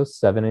also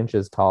 7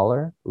 inches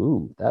taller.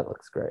 Ooh, that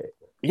looks great.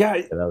 Yeah,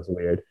 that was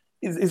weird.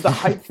 Is the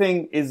height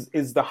thing?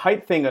 Is the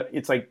height thing?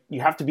 It's like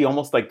you have to be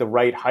almost like the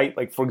right height.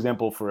 Like for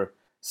example, for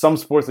some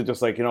sports, it's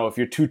just like if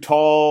you're too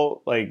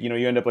tall, like you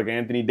end up like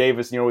Anthony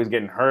Davis, and you're always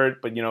getting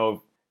hurt. But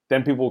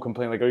then people will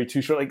complain like, "Are you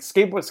too short?" Like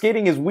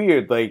skating is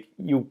weird. Like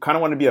you kind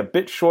of want to be a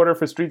bit shorter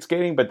for street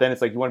skating, but then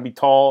it's like you want to be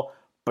tall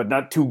but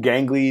not too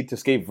gangly to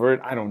skate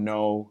vert. I don't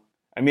know.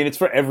 I mean, it's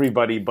for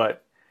everybody,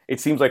 but it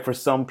seems like for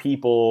some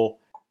people,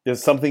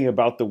 there's something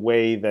about the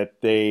way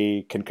that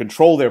they can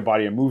control their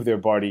body and move their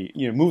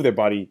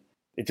body.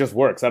 It just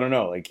works. I don't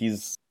know. Like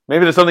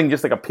maybe there's something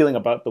just like appealing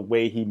about the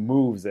way he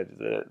moves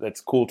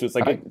that's cool too. It's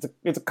like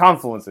it's a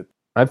confluence.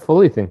 I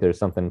fully think there's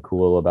something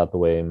cool about the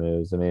way he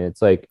moves. I mean,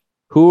 it's like,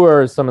 who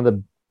are some of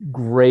the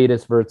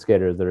greatest vert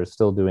skaters that are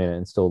still doing it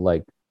and still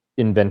like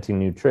inventing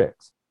new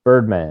tricks?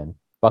 Birdman,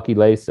 Bucky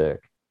Lasik.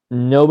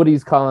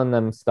 Nobody's calling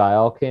them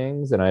style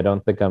kings, and I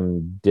don't think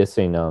I'm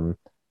dissing them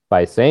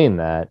by saying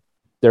that.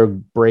 They're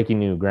breaking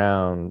new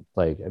ground.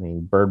 Like, I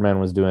mean, Birdman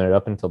was doing it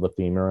up until the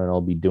femur, and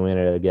he'll be doing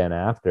it again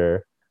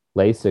after.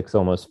 Lasik's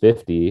almost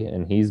 50,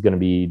 and he's going to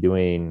be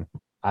doing,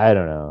 I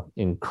don't know,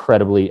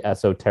 incredibly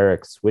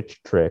esoteric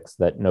switch tricks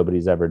that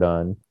nobody's ever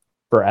done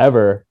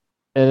forever.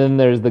 And then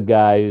there's the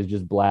guy who's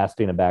just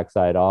blasting a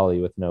backside ollie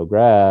with no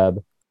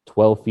grab,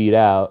 12 feet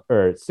out,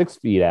 or 6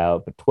 feet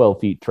out, but 12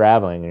 feet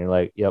traveling. And you're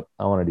like, yep,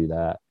 I want to do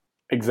that.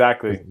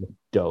 Exactly.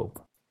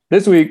 Dope.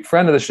 This week,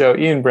 friend of the show,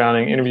 Ian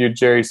Browning, interviewed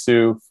Jerry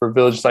Sue for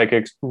Village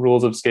Psychic's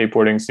Rules of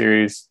Skateboarding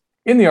series.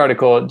 In the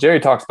article, Jerry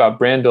talks about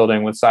brand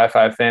building with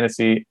sci-fi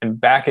fantasy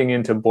and backing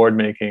into board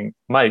making.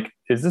 Mike,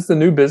 is this the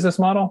new business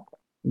model?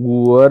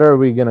 what are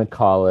we gonna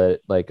call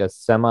it? Like a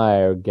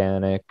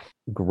semi-organic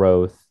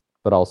growth,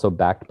 but also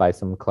backed by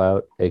some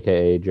clout,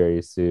 aka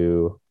Jerry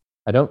Sue.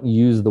 I don't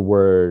use the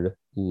word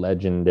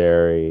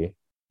legendary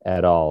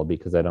at all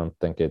because I don't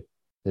think it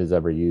is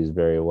ever used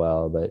very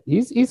well. But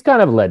he's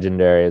kind of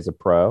legendary as a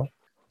pro.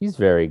 He's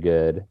very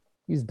good.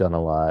 He's done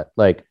a lot.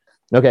 Like,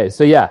 okay,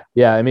 so yeah.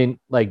 I mean,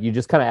 like you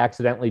just kind of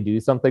accidentally do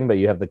something, but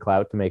you have the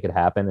clout to make it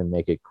happen and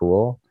make it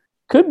cool.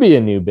 Could be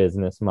a new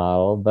business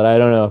model, but I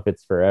don't know if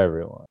it's for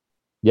everyone.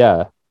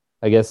 Yeah,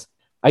 I guess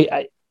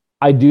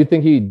I do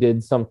think he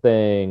did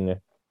something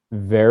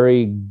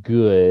very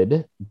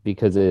good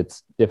because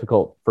it's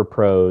difficult for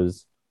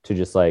pros to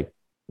just like,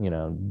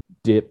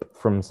 dip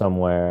from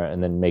somewhere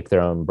and then make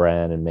their own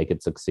brand and make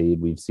it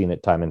succeed. We've seen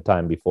it time and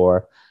time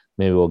before.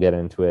 Maybe we'll get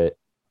into it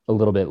a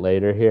little bit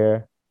later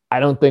here. I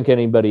don't think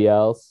anybody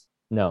else,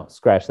 no,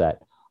 scratch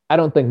that. I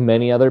don't think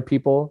many other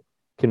people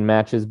can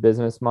match his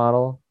business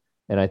model.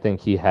 And I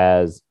think he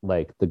has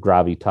like the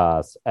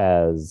gravitas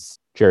as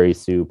Jerry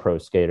Sue pro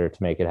skater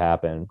to make it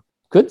happen.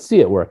 Could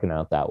see it working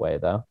out that way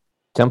though.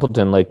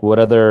 Templeton, like what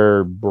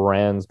other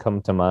brands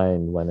come to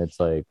mind when it's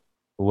like,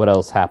 what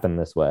else happened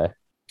this way?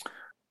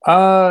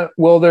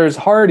 Well, there's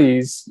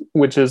Hardee's,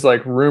 which is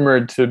like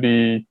rumored to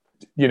be,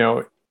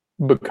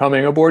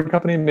 becoming a board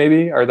company,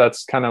 maybe, or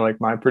that's kind of like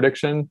my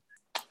prediction.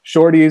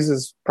 Shorty's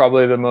is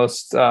probably the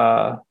most,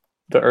 the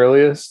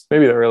earliest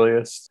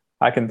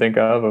I can think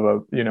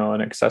of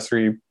an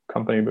accessory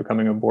company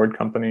becoming a board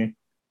company.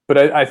 But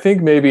I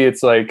think maybe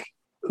it's like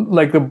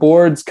the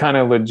boards kind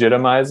of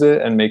legitimize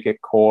it and make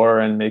it core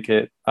and make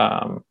it,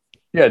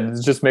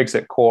 it just makes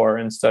it core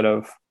instead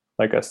of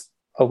like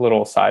a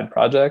little side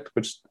project,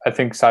 which I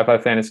think Sci-Fi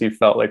Fantasy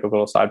felt like a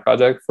little side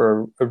project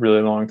for a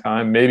really long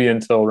time, maybe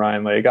until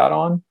Ryan Lay got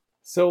on.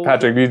 So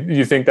Patrick, do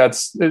you think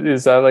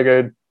is that like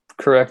a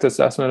correct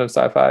assessment of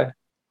Sci-Fi?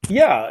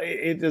 Yeah,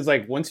 it is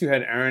like once you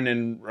had Aaron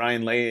and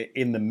Ryan Lay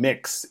in the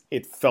mix,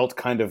 it felt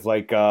kind of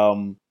like,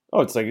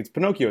 it's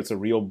Pinocchio, it's a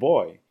real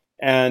boy.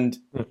 And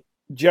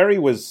Jerry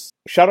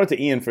shout out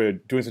to Ian for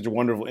doing such a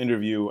wonderful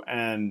interview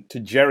and to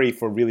Jerry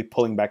for really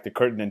pulling back the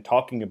curtain and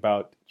talking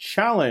about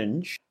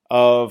challenge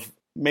of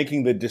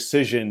making the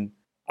decision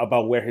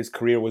about where his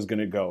career was going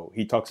to go.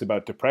 He talks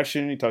about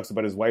depression. He talks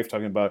about his wife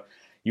talking about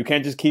you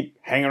can't just keep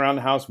hanging around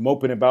the house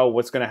moping about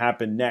what's going to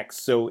happen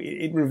next. So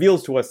it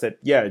reveals to us that,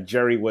 yeah,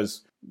 Jerry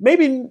was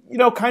maybe,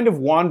 kind of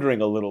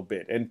wandering a little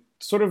bit and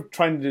sort of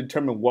trying to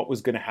determine what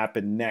was going to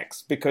happen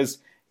next because,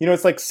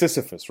 it's like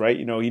Sisyphus, right?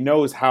 He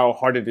knows how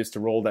hard it is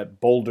to roll that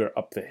boulder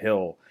up the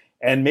hill.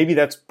 And maybe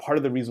that's part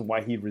of the reason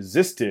why he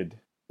resisted.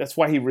 That's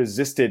why he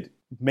resisted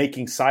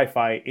making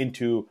Sci-Fi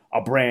into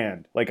a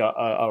brand, like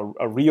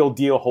a real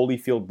deal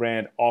Holyfield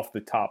brand off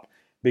the top,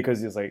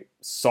 because he's like,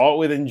 saw it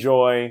with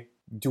Enjoy.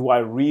 Do I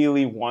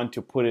really want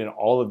to put in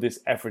all of this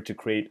effort to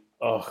create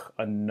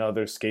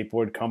another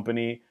skateboard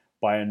company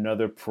by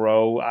another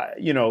pro? I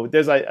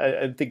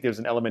think there's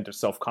an element of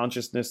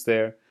self-consciousness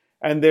there,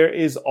 and there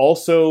is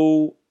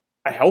also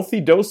a healthy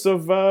dose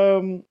of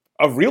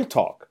real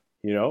talk.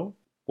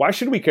 Why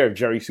should we care if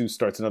Jerry Sue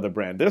starts another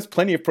brand? There's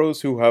plenty of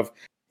pros who have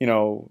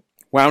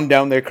wound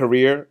down their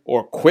career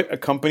or quit a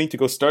company to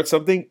go start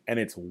something, and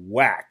it's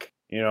whack.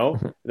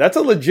 That's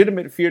a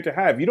legitimate fear to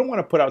have. You don't want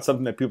to put out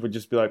something that people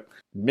just be like,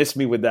 miss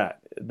me with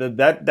that.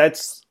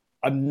 That's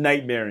a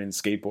nightmare in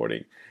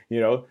skateboarding,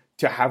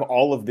 to have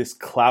all of this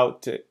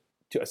clout, to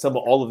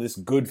assemble all of this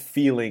good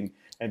feeling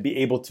and be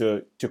able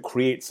to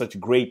create such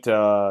great,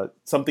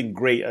 something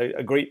great,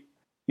 a great,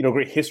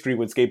 great history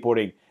with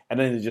skateboarding, and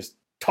then to just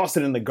toss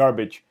it in the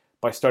garbage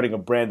by starting a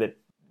brand that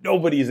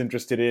nobody is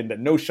interested in, that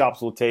no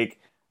shops will take.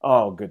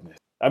 Oh goodness.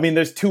 I mean,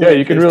 there's too many.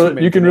 You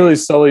can really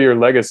sully your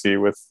legacy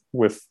with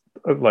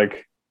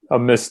like a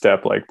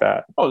misstep like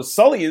that. Oh,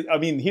 sully. I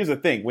mean, here's the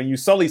thing. When you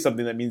sully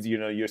something, that means,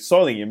 you're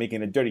sullying, you're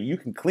making it dirty. You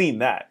can clean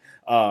that.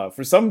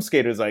 For some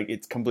skaters, like,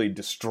 it's completely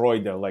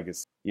destroyed their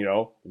legacy,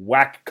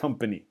 whack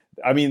company.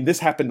 I mean, this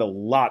happened a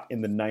lot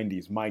in the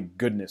 90s. My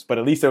goodness. But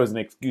at least there was an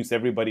excuse.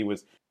 Everybody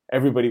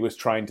was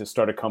trying to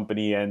start a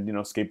company and,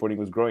 skateboarding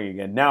was growing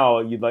again. Now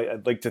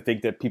I'd like to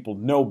think that people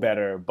know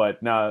better,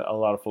 but now a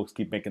lot of folks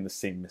keep making the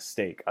same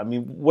mistake. I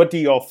mean, what do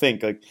y'all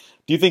think? Like,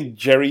 do you think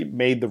Jerry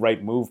made the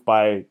right move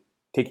by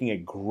taking a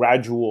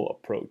gradual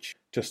approach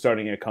to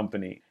starting a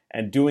company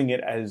and doing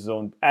it at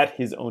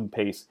his own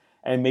pace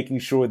and making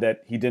sure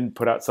that he didn't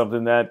put out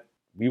something that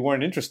we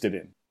weren't interested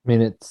in? I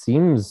mean, it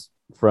seems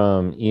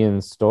from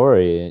Ian's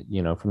story,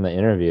 from the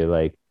interview,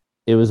 like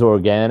it was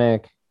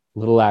organic, a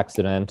little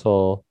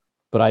accidental.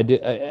 But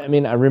I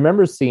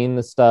remember seeing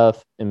the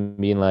stuff and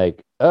being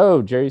like,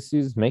 oh, Jerry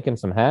Sue's making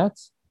some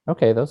hats.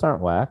 Okay, those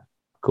aren't whack.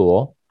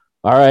 Cool.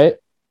 All right.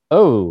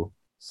 Oh,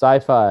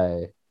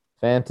 Sci-Fi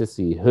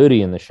Fantasy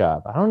hoodie in the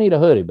shop. I don't need a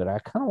hoodie, but I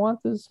kind of want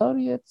this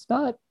hoodie. It's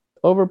not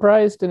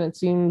overpriced and it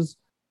seems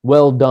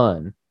well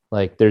done.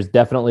 Like there's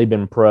definitely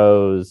been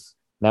pros,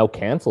 now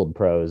canceled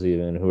pros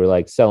even, who are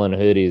like selling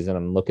hoodies, and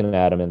I'm looking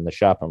at them in the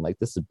shop. I'm like,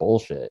 this is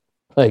bullshit.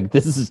 Like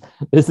this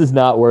is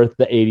not worth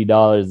the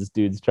 $80 this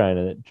dude's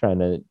trying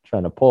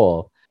to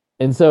pull.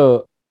 And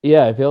so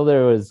yeah, I feel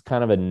there was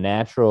kind of a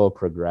natural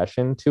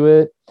progression to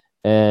it.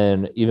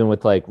 And even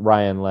with like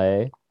Ryan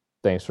Lay,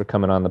 thanks for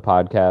coming on the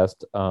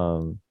podcast.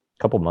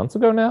 A couple months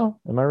ago now.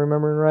 Am I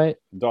remembering right?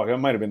 Dog, that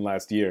might have been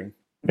last year.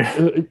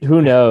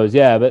 Who knows?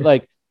 Yeah, but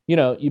like,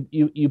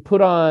 you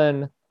put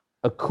on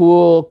a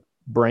cool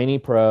Brainy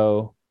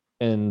Pro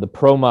and the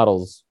Pro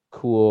model's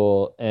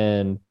cool,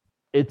 and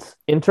it's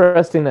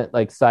interesting that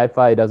like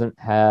sci-fi doesn't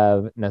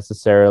have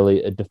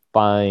necessarily a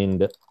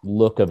defined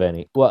look of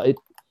any. Well, it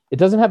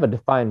doesn't have a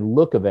defined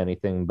look of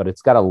anything, but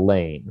it's got a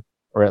lane,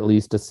 or at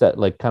least a set,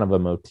 like kind of a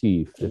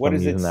motif, if What I'm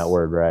is using it? that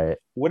word right.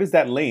 What is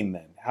that lane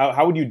then?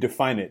 How would you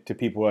define it to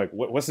people? Like,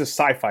 what's this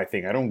sci-fi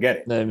thing? I don't get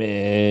it. I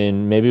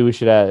mean, maybe we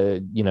should,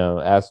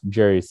 ask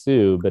Jerry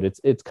Sue, but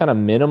it's kind of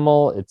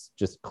minimal. It's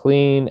just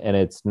clean and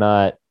it's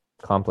not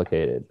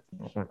complicated.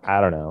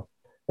 I don't know.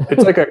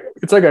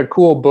 It's like a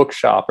cool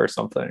bookshop or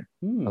something.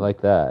 I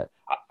like that.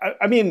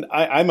 I mean,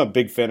 I'm a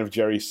big fan of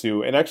Jerry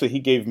Sue, and actually, he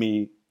gave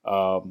me.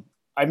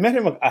 I met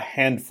him a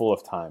handful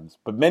of times,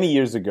 but many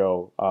years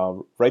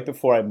ago, right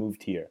before I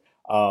moved here,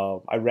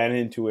 I ran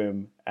into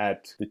him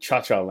at the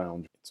Cha Cha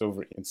Lounge. It's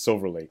over in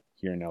Silver Lake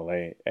here in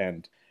LA,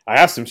 and I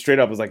asked him straight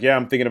up. I was like, "Yeah,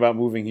 I'm thinking about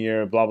moving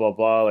here. Blah blah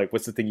blah. Like,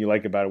 what's the thing you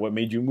like about it? What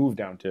made you move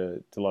down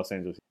to Los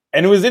Angeles?"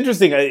 And it was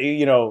interesting.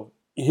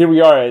 Here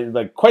we are,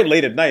 like quite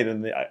late at night,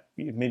 and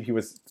maybe he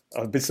was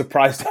a bit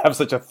surprised to have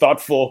such a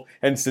thoughtful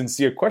and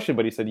sincere question.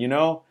 But he said,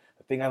 the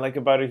thing I like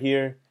about it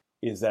here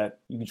is that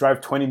you can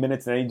drive 20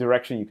 minutes in any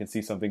direction, you can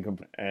see something,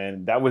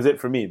 and that was it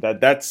for me.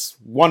 That's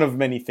one of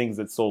many things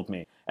that sold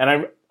me,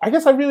 and I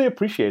guess I really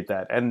appreciate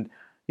that. And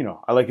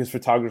I like his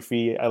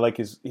photography, I like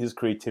his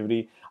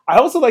creativity. I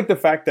also like the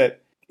fact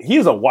that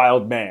he's a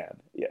wild man.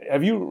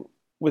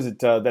 Was it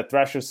that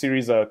Thrasher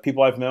series,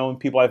 People I've Known,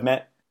 People I've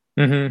Met?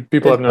 Mm-hmm.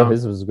 People have known.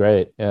 His was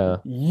great. Yeah.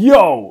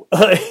 Yo,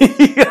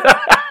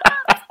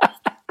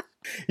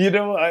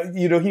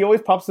 he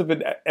always pops up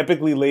in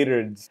Epically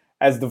Later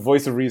as the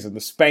voice of reason, the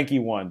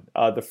Spanky one,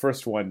 the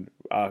first one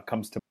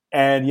comes to,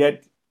 and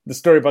yet the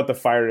story about the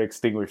fire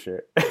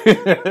extinguisher.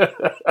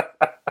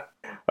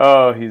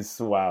 Oh,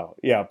 wow.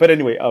 Yeah, but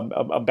anyway,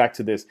 I'm back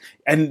to this.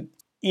 And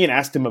Ian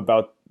asked him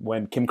about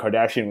when Kim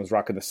Kardashian was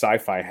rocking the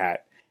sci-fi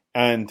hat,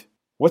 and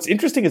what's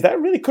interesting is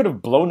that really could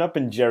have blown up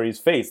in Jerry's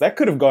face. That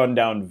could have gone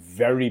down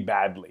very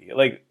badly.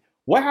 Like,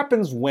 what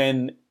happens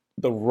when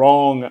the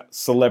wrong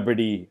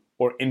celebrity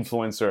or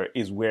influencer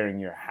is wearing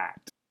your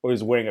hat or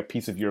is wearing a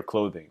piece of your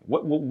clothing?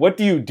 What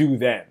do you do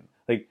then?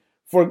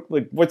 Who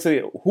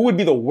would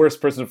be the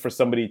worst person for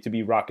somebody to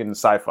be rocking the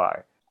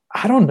sci-fi?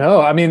 I don't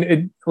know. I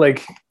mean,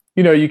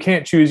 you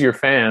can't choose your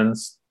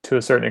fans to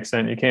a certain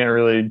extent. You can't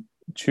really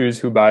choose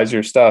who buys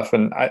your stuff.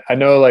 And I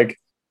know like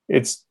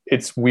it's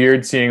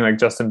weird seeing like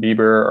Justin Bieber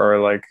or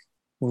like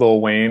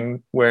Lil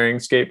Wayne wearing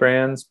skate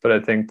brands, but I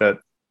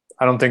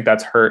don't think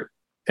that's hurt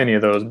any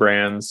of those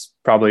brands.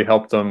 Probably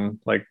helped them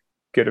like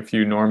get a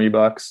few normie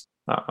bucks.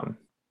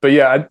 But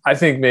yeah, I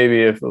think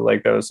maybe if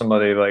like there was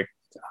somebody like,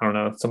 I don't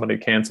know, somebody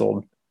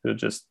canceled who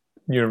just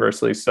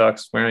universally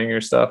sucks wearing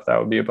your stuff, that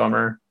would be a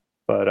bummer.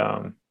 But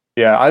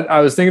yeah, I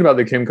was thinking about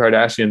the Kim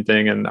Kardashian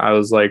thing, and I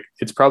was like,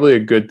 it's probably a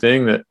good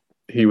thing that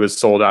he was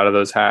sold out of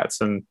those hats,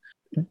 and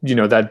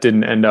that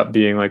didn't end up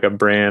being like a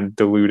brand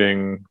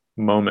diluting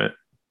moment.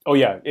 Oh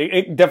yeah,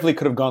 it definitely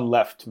could have gone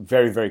left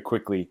very, very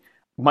quickly.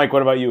 Mike,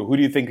 what about you? Who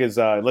do you think is?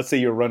 Let's say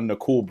you're running a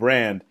cool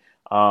brand.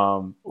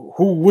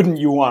 Who wouldn't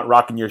you want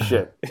rocking your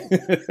shit?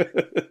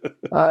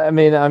 I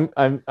mean,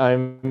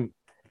 I'm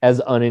as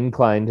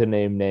uninclined to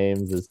name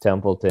names as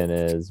Templeton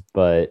is,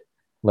 but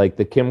like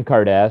the Kim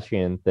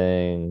Kardashian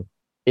thing,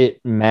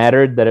 it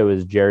mattered that it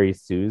was Jerry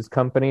Sue's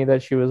company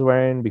that she was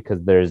wearing,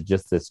 because there's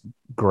just this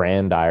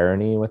grand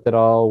irony with it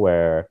all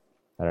where,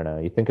 I don't know,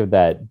 you think of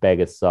that Bag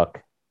of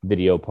Suck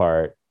video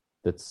part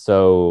that's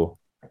so,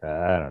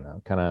 I don't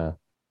know, kind of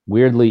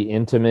weirdly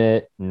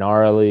intimate,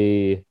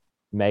 gnarly,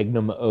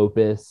 magnum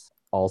opus,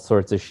 all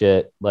sorts of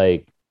shit.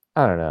 Like,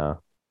 I don't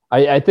know.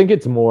 I think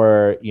it's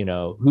more,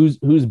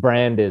 whose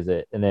brand is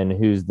it? And then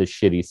who's the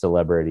shitty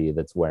celebrity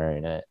that's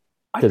wearing it?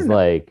 Because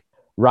like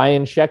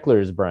Ryan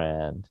Sheckler's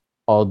brand,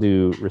 all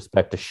due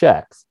respect to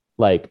Sheck's,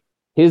 like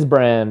his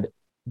brand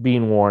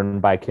being worn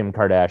by Kim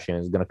Kardashian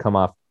is going to come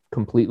off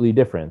completely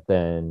different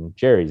than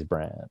Jerry's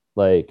brand.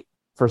 Like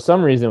for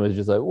some reason it was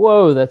just like,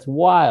 whoa, that's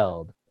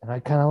wild. And I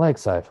kind of like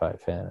sci-fi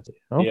fantasy.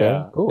 Okay,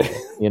 yeah. Cool.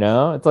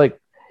 It's like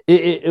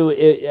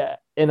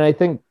and I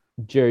think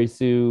Jerry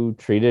Sue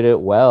treated it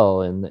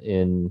well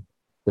in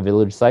the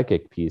Village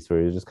Psychic piece, where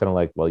he was just kind of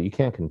like, well, you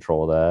can't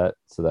control that.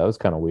 So that was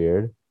kind of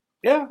weird.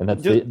 Yeah, and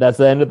that's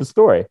the end of the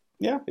story.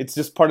 Yeah, it's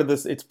just part of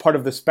this. It's part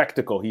of the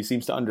spectacle. He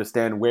seems to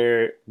understand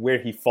where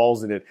he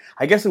falls in it.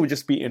 I guess it would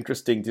just be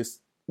interesting.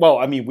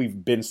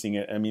 We've been seeing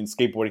it. I mean,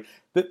 skateboarding.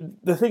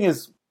 The thing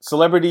is,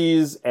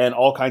 celebrities and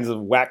all kinds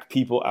of whack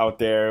people out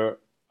there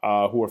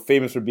who are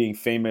famous for being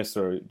famous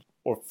or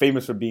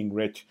famous for being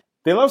rich,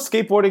 they love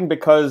skateboarding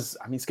because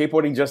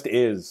skateboarding just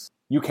is.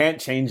 You can't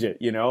change it.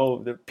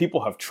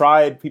 People have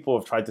tried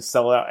to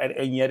sell it out,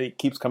 and yet it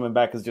keeps coming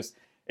back as just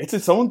it's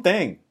its own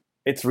thing.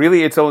 It's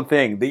really its own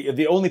thing.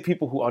 The only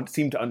people who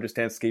seem to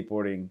understand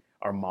skateboarding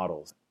are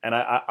models, and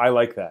I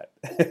like that.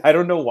 I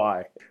don't know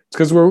why. It's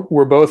because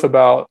we're both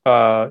about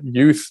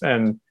youth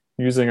and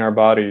using our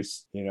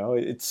bodies. You know,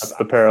 That's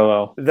the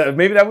parallel.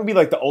 Maybe that would be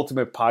like the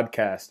ultimate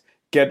podcast.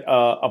 Get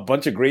a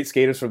bunch of great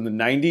skaters from the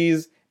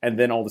 '90s, and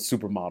then all the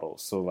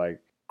supermodels. So like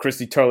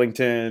Christy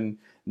Turlington,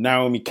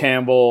 Naomi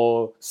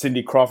Campbell,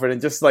 Cindy Crawford,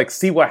 and just like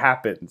see what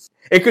happens.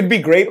 It could be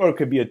great or it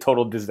could be a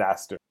total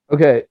disaster.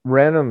 Okay,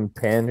 random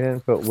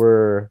tangent, but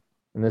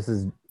this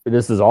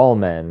is all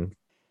men,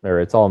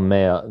 or it's all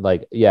male.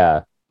 Like,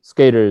 yeah,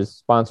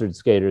 sponsored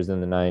skaters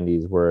in the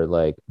 90s were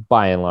like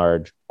by and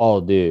large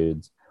all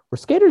dudes. Were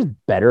skaters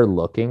better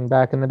looking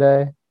back in the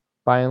day,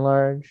 by and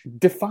large?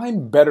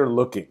 Define better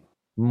looking.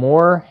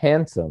 More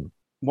handsome.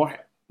 More.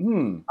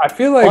 I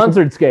feel like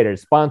sponsored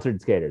skaters,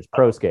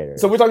 pro skaters.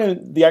 So we're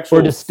talking the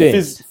actual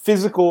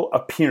physical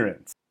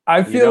appearance.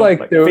 I feel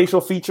like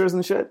facial features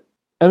and shit.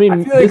 I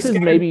mean, this is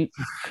maybe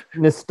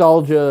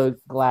nostalgia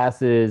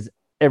glasses.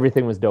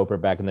 Everything was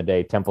doper back in the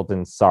day.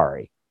 Templeton,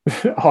 sorry.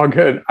 All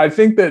good. I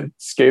think that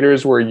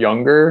skaters were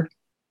younger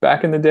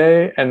back in the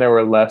day and there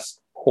were less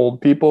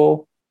old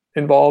people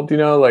involved. You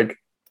know, like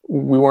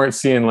we weren't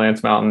seeing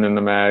Lance Mountain in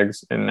the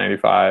mags in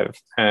 95.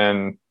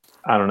 And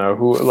I don't know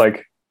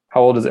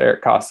how old is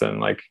Eric Costin?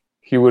 Like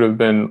he would have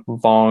been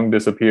long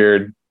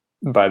disappeared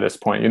by this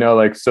point, you know,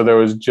 like, so there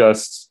was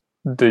just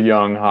the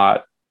young,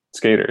 hot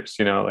skaters,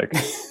 you know, like.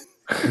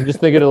 I'm just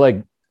thinking of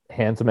like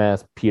handsome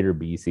ass Peter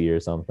Beachy or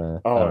something.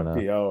 I don't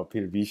know.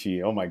 Peter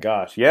Beachy. Oh my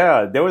gosh.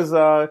 Yeah. There was,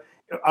 I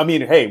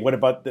mean, hey, what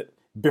about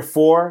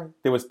before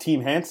there was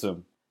Team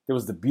Handsome, there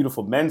was the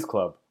Beautiful Men's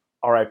Club,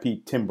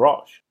 RIP Tim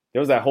Brosh.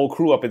 There was that whole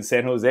crew up in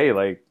San Jose.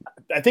 Like,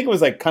 I think it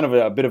was like kind of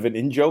a bit of an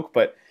in-joke,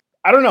 but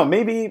I don't know.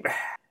 Maybe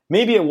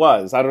it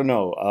was. I don't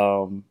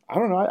know. I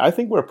don't know. I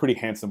think we're a pretty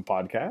handsome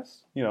podcast,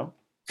 you know.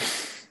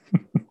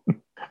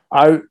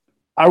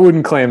 I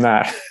wouldn't claim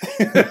that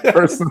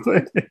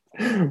personally,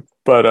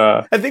 but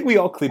I think we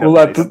all clean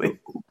up nicely.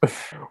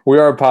 We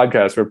are a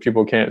podcast where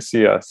people can't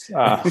see us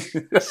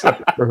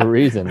for a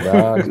reason,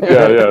 dog.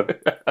 yeah.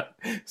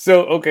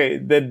 So okay,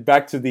 then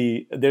back to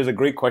there's a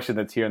great question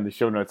that's here in the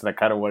show notes, and I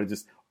kind of want to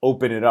just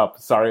open it up.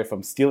 Sorry if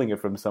I'm stealing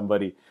it from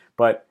somebody,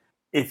 but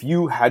if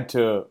you had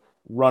to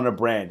run a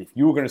brand, if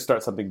you were going to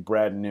start something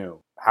brand new,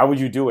 how would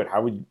you do it?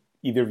 How would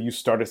either of you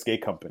start a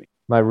skate company?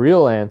 My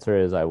real answer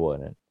is I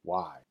wouldn't.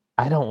 Why?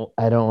 I don't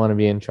want to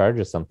be in charge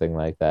of something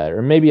like that.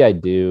 Or maybe I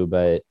do,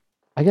 but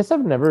I guess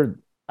I'm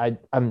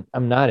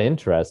not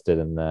interested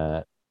in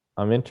that.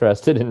 I'm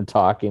interested in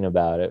talking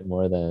about it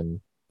more than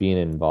being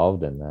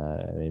involved in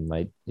that. I mean,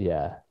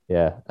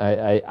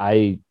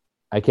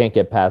 I can't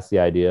get past the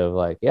idea of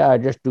like, yeah, I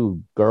just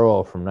do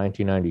Girl from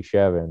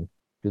 1997,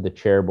 do the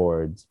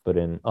chairboards, but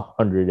in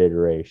 100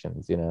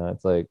 iterations, you know.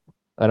 It's like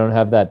I don't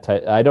have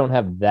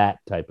that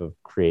type of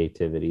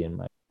creativity in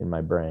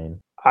my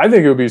brain. I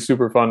think it would be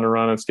super fun to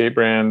run a skate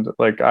brand.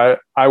 Like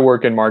I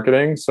work in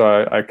marketing,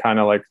 so I kind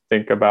of like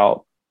think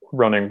about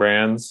running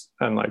brands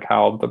and like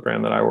how the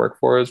brand that I work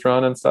for is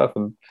run and stuff.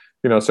 And,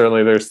 you know,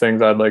 certainly there's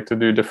things I'd like to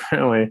do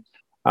differently.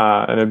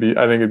 And I think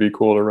it'd be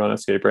cool to run a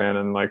skate brand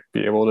and like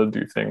be able to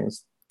do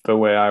things the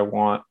way I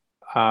want.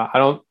 I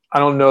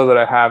don't know that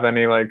I have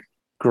any like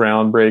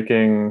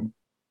groundbreaking,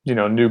 you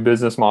know, new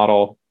business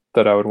model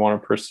that I would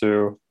want to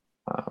pursue.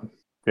 I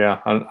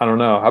don't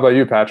know. How about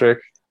you, Patrick?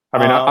 I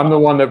mean, I'm the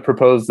one that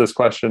proposed this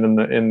question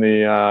in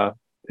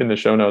the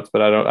show notes,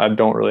 but I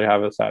don't really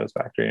have a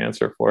satisfactory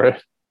answer for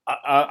it.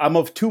 I'm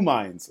of two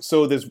minds.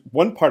 So there's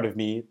one part of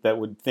me that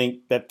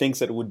thinks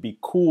that it would be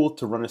cool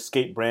to run a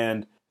skate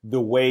brand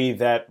the way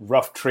that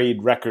Rough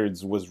Trade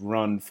Records was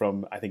run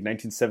from, I think,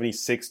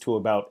 1976 to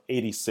about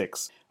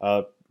 86.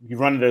 You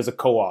run it as a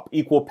co-op,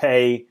 equal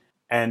pay,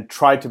 and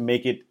try to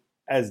make it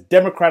as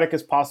democratic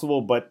as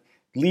possible, but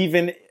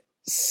leaving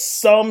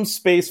some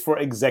space for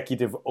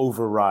executive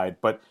override,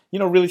 but, you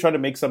know, really try to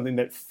make something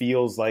that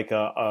feels like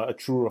a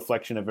true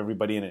reflection of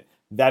everybody in it.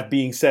 That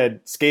being said,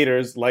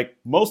 skaters, like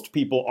most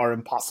people, are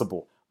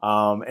impossible.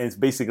 And it's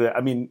basically, I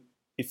mean,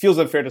 it feels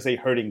unfair to say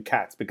herding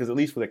cats, because at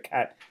least with a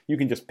cat, you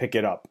can just pick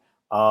it up.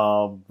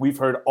 We've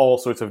heard all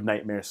sorts of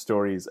nightmare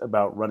stories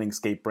about running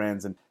skate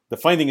brands. And the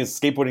funny thing is,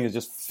 skateboarding is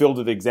just filled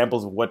with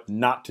examples of what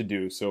not to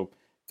do. So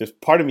there's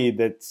part of me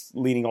that's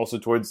leaning also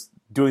towards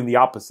doing the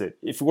opposite.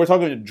 If we're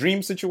talking a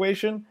dream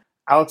situation,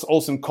 Alex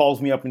Olson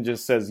calls me up and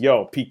just says,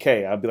 yo,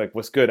 PK. I'd be like,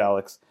 what's good,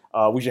 Alex?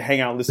 We should hang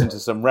out and listen to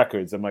some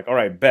records. I'm like, all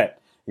right, bet.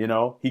 You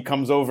know, he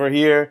comes over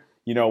here,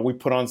 you know, we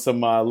put on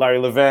some Larry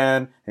Levan,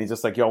 and he's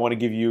just like, yo, I want to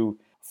give you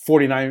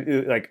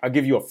I'll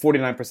give you a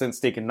 49%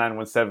 stake in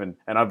 917.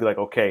 And I'll be like,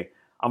 okay,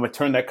 I'm going to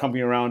turn that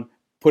company around,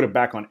 put it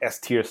back on S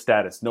tier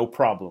status. No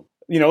problem.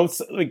 You know,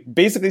 it's like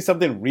basically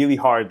something really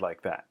hard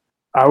like that.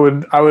 I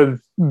would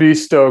be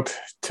stoked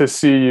to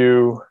see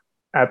you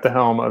at the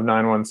helm of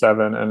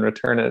 917 and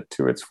return it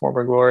to its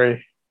former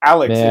glory.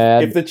 Alex,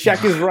 if the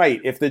check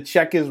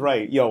is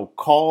right, yo,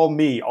 call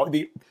me.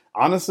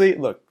 Honestly,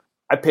 look,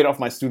 I paid off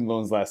my student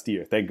loans last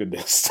year. Thank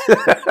goodness.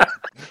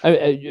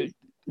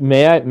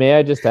 May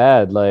I just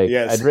add, like,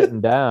 Yes. I'd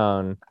written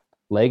down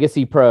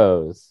legacy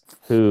pros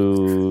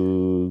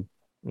who,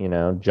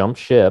 jump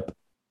ship,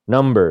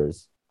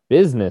 numbers,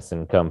 business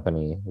and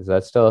company. Is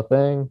that still a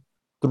thing?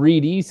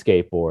 3D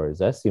skateboards.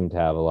 That seemed to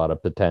have a lot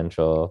of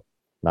potential.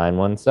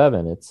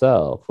 917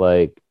 itself.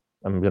 Like,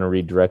 I'm going to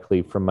read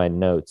directly from my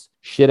notes.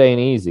 Shit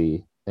ain't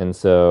easy. And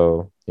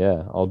so,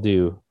 yeah, I'll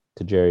do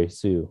to Jerry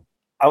Sue.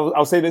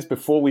 I'll say this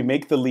before we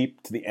make the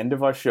leap to the end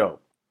of our show.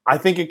 I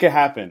think it could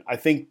happen. I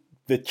think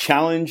the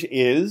challenge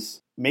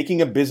is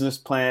making a business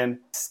plan,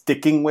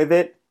 sticking with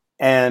it,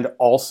 and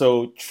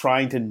also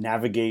trying to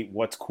navigate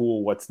what's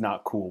cool, what's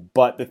not cool.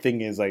 But the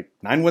thing is, like,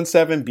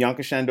 917,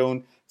 Bianca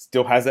Chandon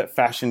still has that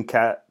fashion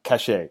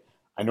cachet.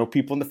 I know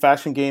people in the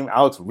fashion game.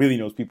 Alex really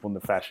knows people in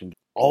the fashion game.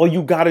 All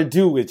you got to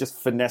do is just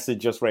finesse it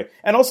just right.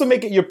 And also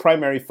make it your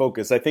primary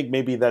focus. I think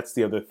maybe that's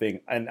the other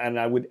thing. And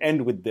I would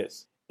end with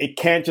this. It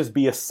can't just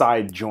be a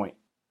side joint.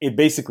 It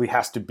basically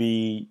has to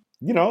be,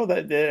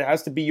 that it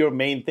has to be your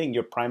main thing,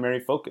 your primary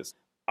focus.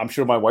 I'm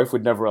sure my wife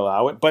would never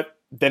allow it. But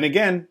then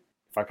again,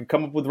 if I could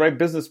come up with the right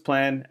business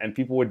plan and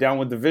people were down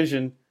with the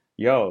vision,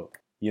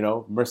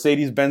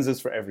 Mercedes-Benz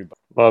is for everybody.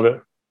 Love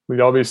it.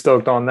 We'd all be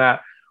stoked on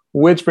that.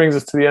 Which brings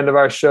us to the end of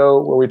our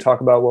show where we talk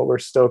about what we're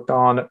stoked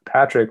on.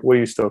 Patrick, what are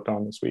you stoked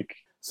on this week?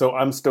 So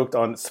I'm stoked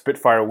on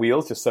Spitfire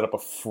wheels. Just set up a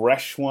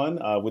fresh one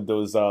with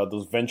those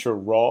Venture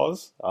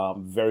Raws.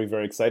 Very,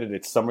 very excited.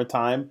 It's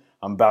summertime.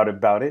 I'm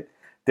about it.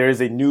 There is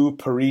a new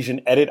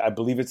Parisian edit. I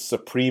believe it's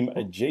Supreme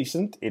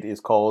adjacent. It is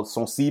called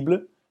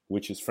Sensible,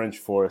 which is French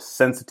for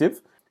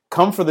sensitive.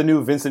 Come for the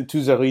new Vincent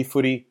Tuzzari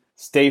footy.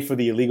 Stay for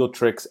the illegal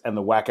tricks and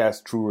the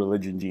whack-ass True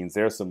Religion jeans.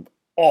 There are some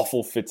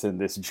awful fits in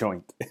this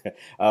joint.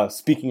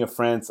 Speaking of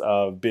France,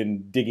 I've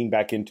been digging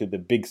back into the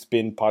Big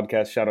Spin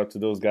podcast. Shout out to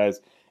those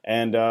guys.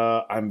 And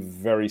I'm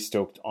very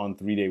stoked on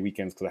 3-day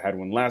weekends because I had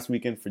one last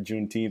weekend for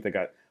Juneteenth. I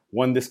got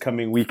one this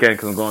coming weekend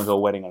because I'm going to a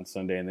wedding on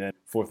Sunday. And then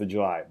 4th of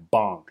July,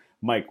 bong.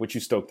 Mike, what you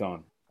stoked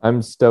on?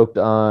 I'm stoked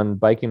on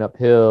biking up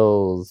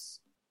hills,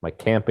 my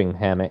camping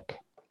hammock.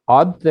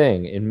 Odd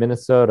thing, in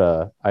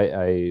Minnesota,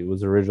 I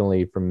was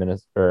originally from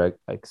I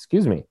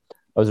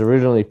was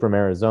originally from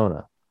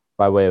Arizona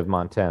by way of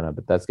Montana,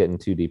 but that's getting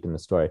too deep in the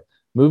story.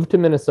 Moved to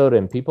Minnesota,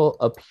 and people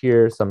up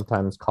here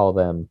sometimes call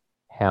them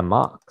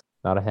hammocks,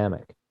 not a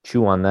hammock.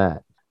 Chew on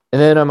that.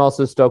 And then I'm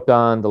also stoked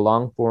on the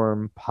long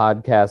form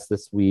podcast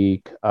this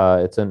week.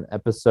 It's an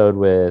episode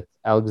with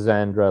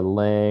Alexandra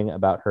Lang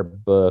about her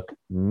book,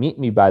 Meet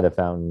Me by the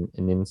Fountain,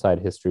 an inside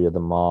history of the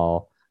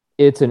mall.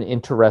 It's an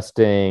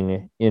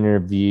interesting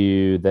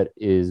interview that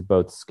is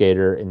both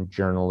skater and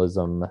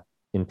journalism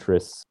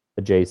interests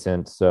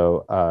adjacent.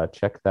 So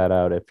check that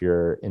out if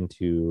you're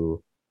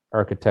into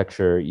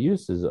architecture,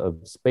 uses of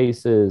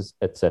spaces,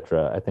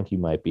 etc. I think you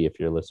might be if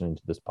you're listening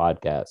to this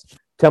podcast.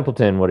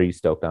 Templeton, what are you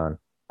stoked on?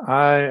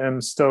 I am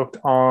stoked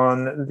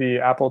on the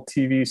Apple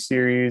TV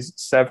series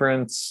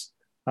Severance.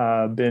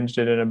 Binged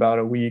it in about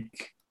a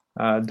week.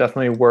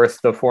 Definitely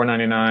worth the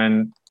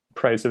 $4.99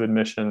 price of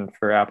admission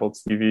for Apple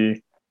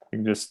TV. You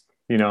can just,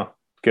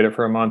 get it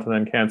for a month and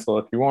then cancel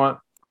if you want.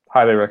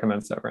 Highly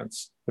recommend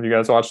Severance. Have you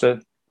guys watched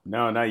it?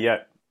 No, not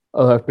yet.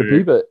 I'll have to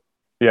peep it.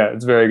 Yeah,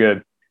 it's very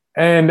good.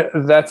 And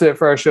that's it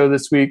for our show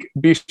this week.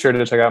 Be sure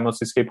to check out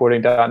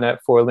mostlyskateboarding.net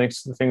for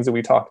links to the things that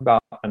we talked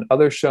about and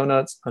other show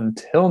notes.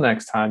 Until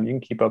next time, you can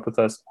keep up with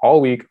us all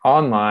week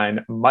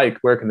online. Mike,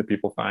 where can the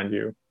people find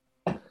you?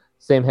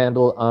 Same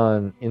handle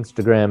on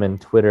Instagram and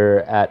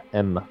Twitter at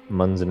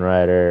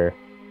 @MunzenRider.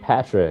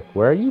 Patrick,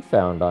 where are you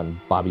found on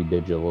Bobby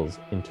Digital's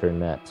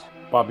internet?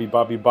 Bobby,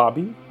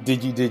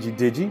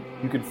 Digi.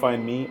 You can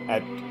find me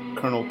at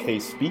Colonel K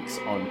Speaks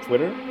on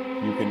Twitter.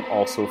 You can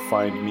also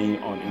find me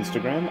on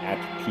Instagram at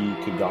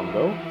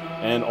 @PKigongo,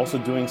 and also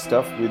doing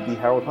stuff with the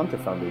Harold Hunter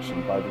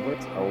Foundation. By the way,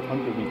 it's Harold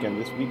Hunter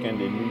weekend this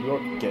weekend in New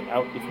York. Get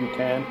out if you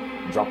can.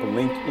 Drop a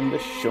link in the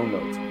show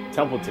notes.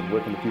 Templeton,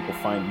 where can the people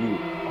find you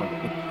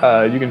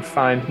on You can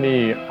find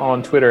me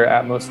on Twitter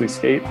at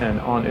MostlySkate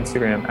and on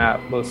Instagram at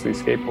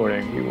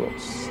MostlySkateboarding. We will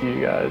see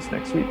you guys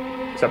next week.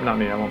 Except not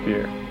me, I won't be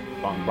here.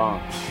 Bong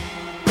Bong.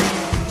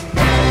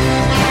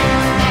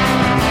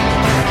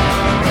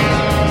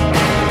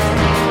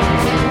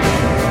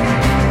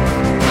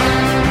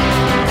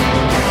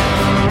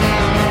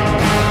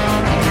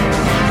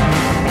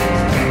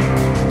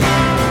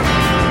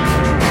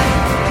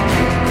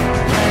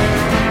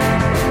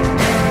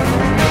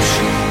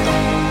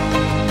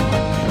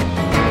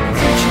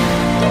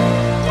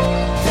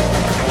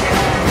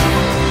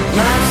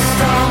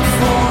 Life's on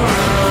for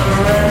a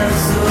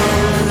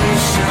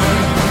resolution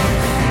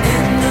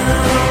in the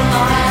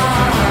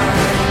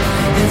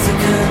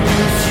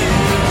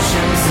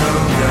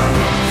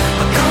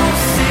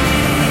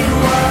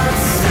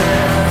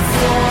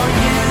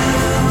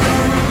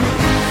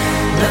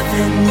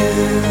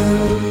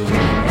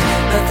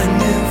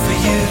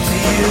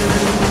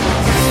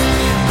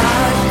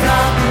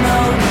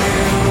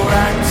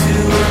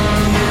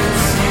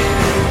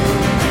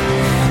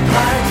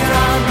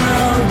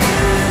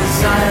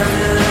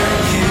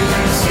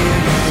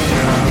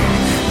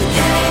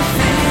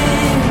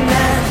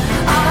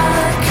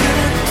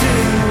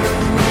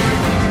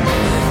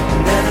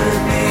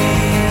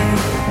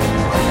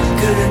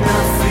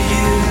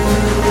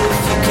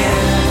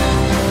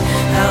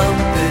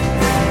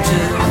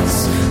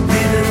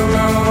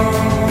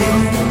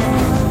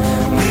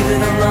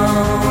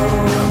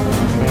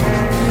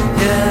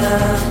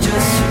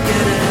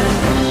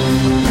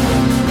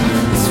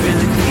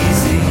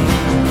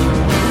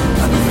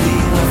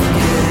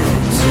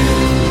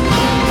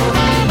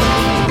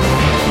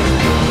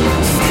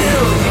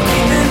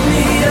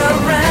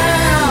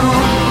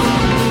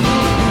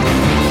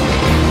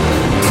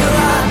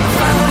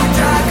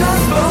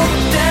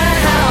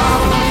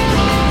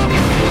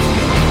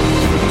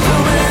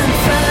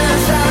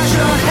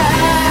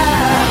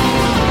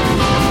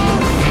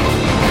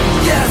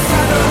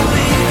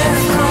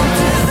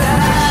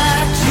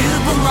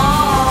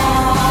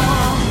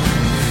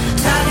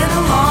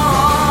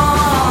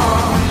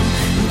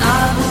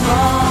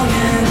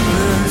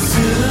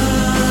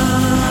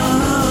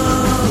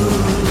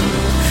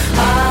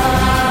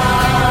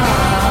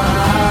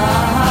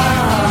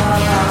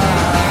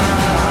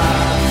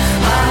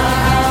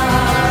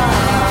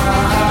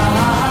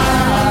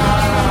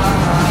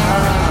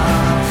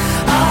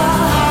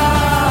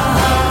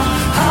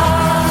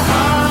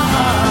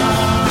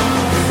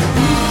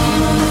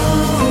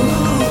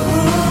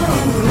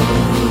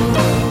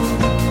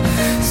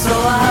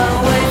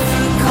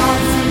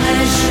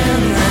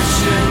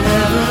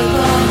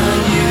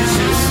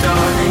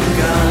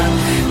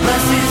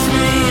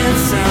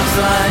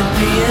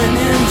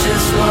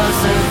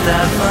wasn't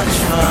that much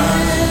fun.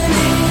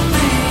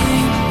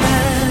 Anything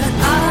that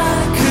I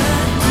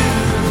could do,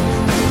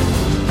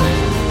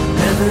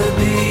 never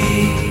be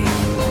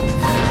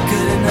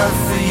good enough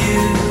for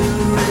you.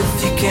 If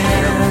you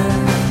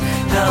can't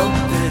help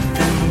it,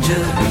 then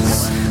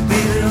just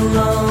leave it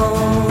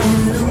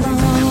alone.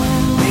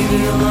 Leave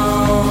it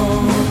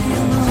alone.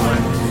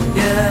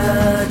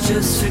 Yeah,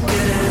 just forget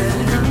it.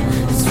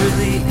 It's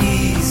really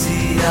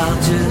easy, I'll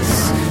just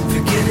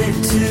forget it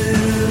too.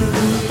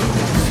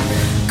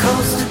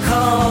 Coast to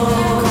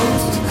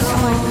coast,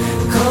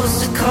 coast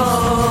to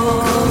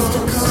coast,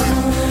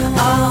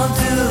 I'll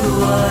do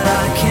what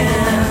I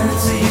can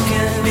so you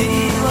can be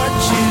what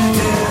you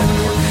do.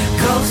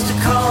 Coast to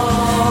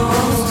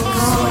coast,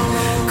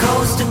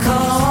 coast to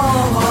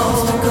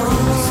coast,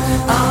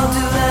 I'll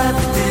do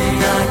everything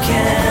I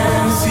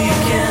can so you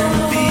can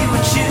be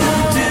what you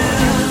do.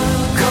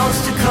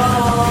 Coast to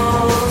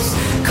coast,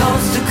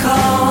 coast to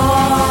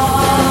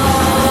coast,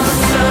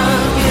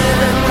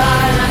 circuit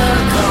rider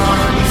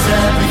comes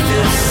every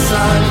fifth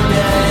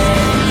Sunday.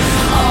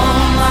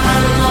 All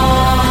night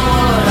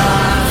long, I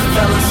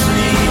fell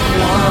asleep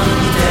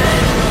one day.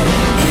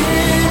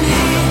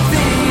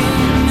 Anything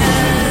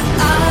that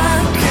I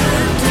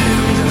could do,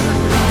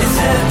 is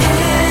there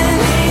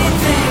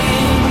anything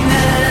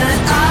that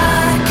I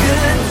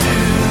could do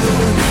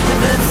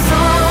that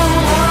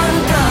someone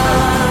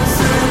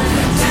doesn't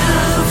do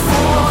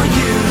for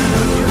you,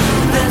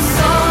 that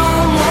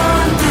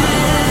someone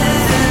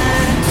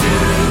didn't do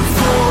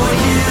for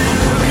you,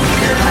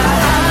 that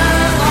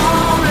I've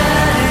already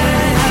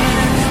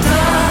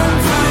done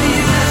for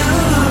you?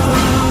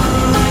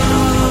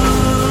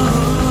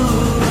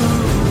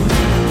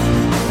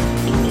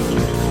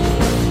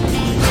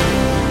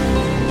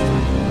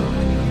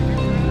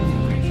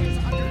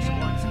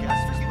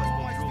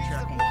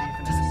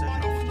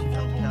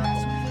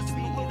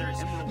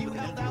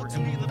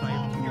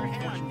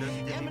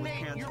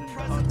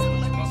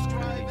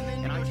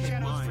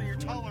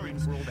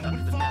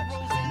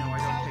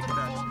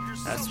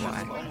 That's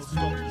why.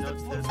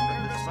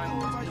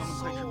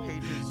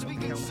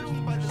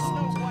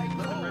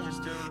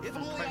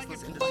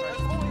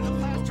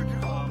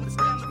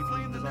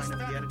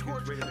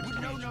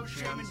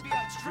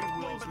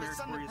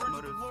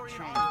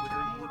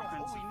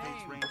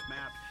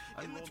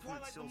 In the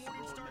twilight, the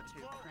morning starts to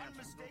glow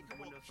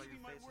unmistakable. She be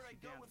my where I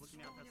go with the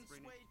stolen sway.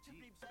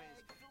 Tiffany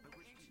space.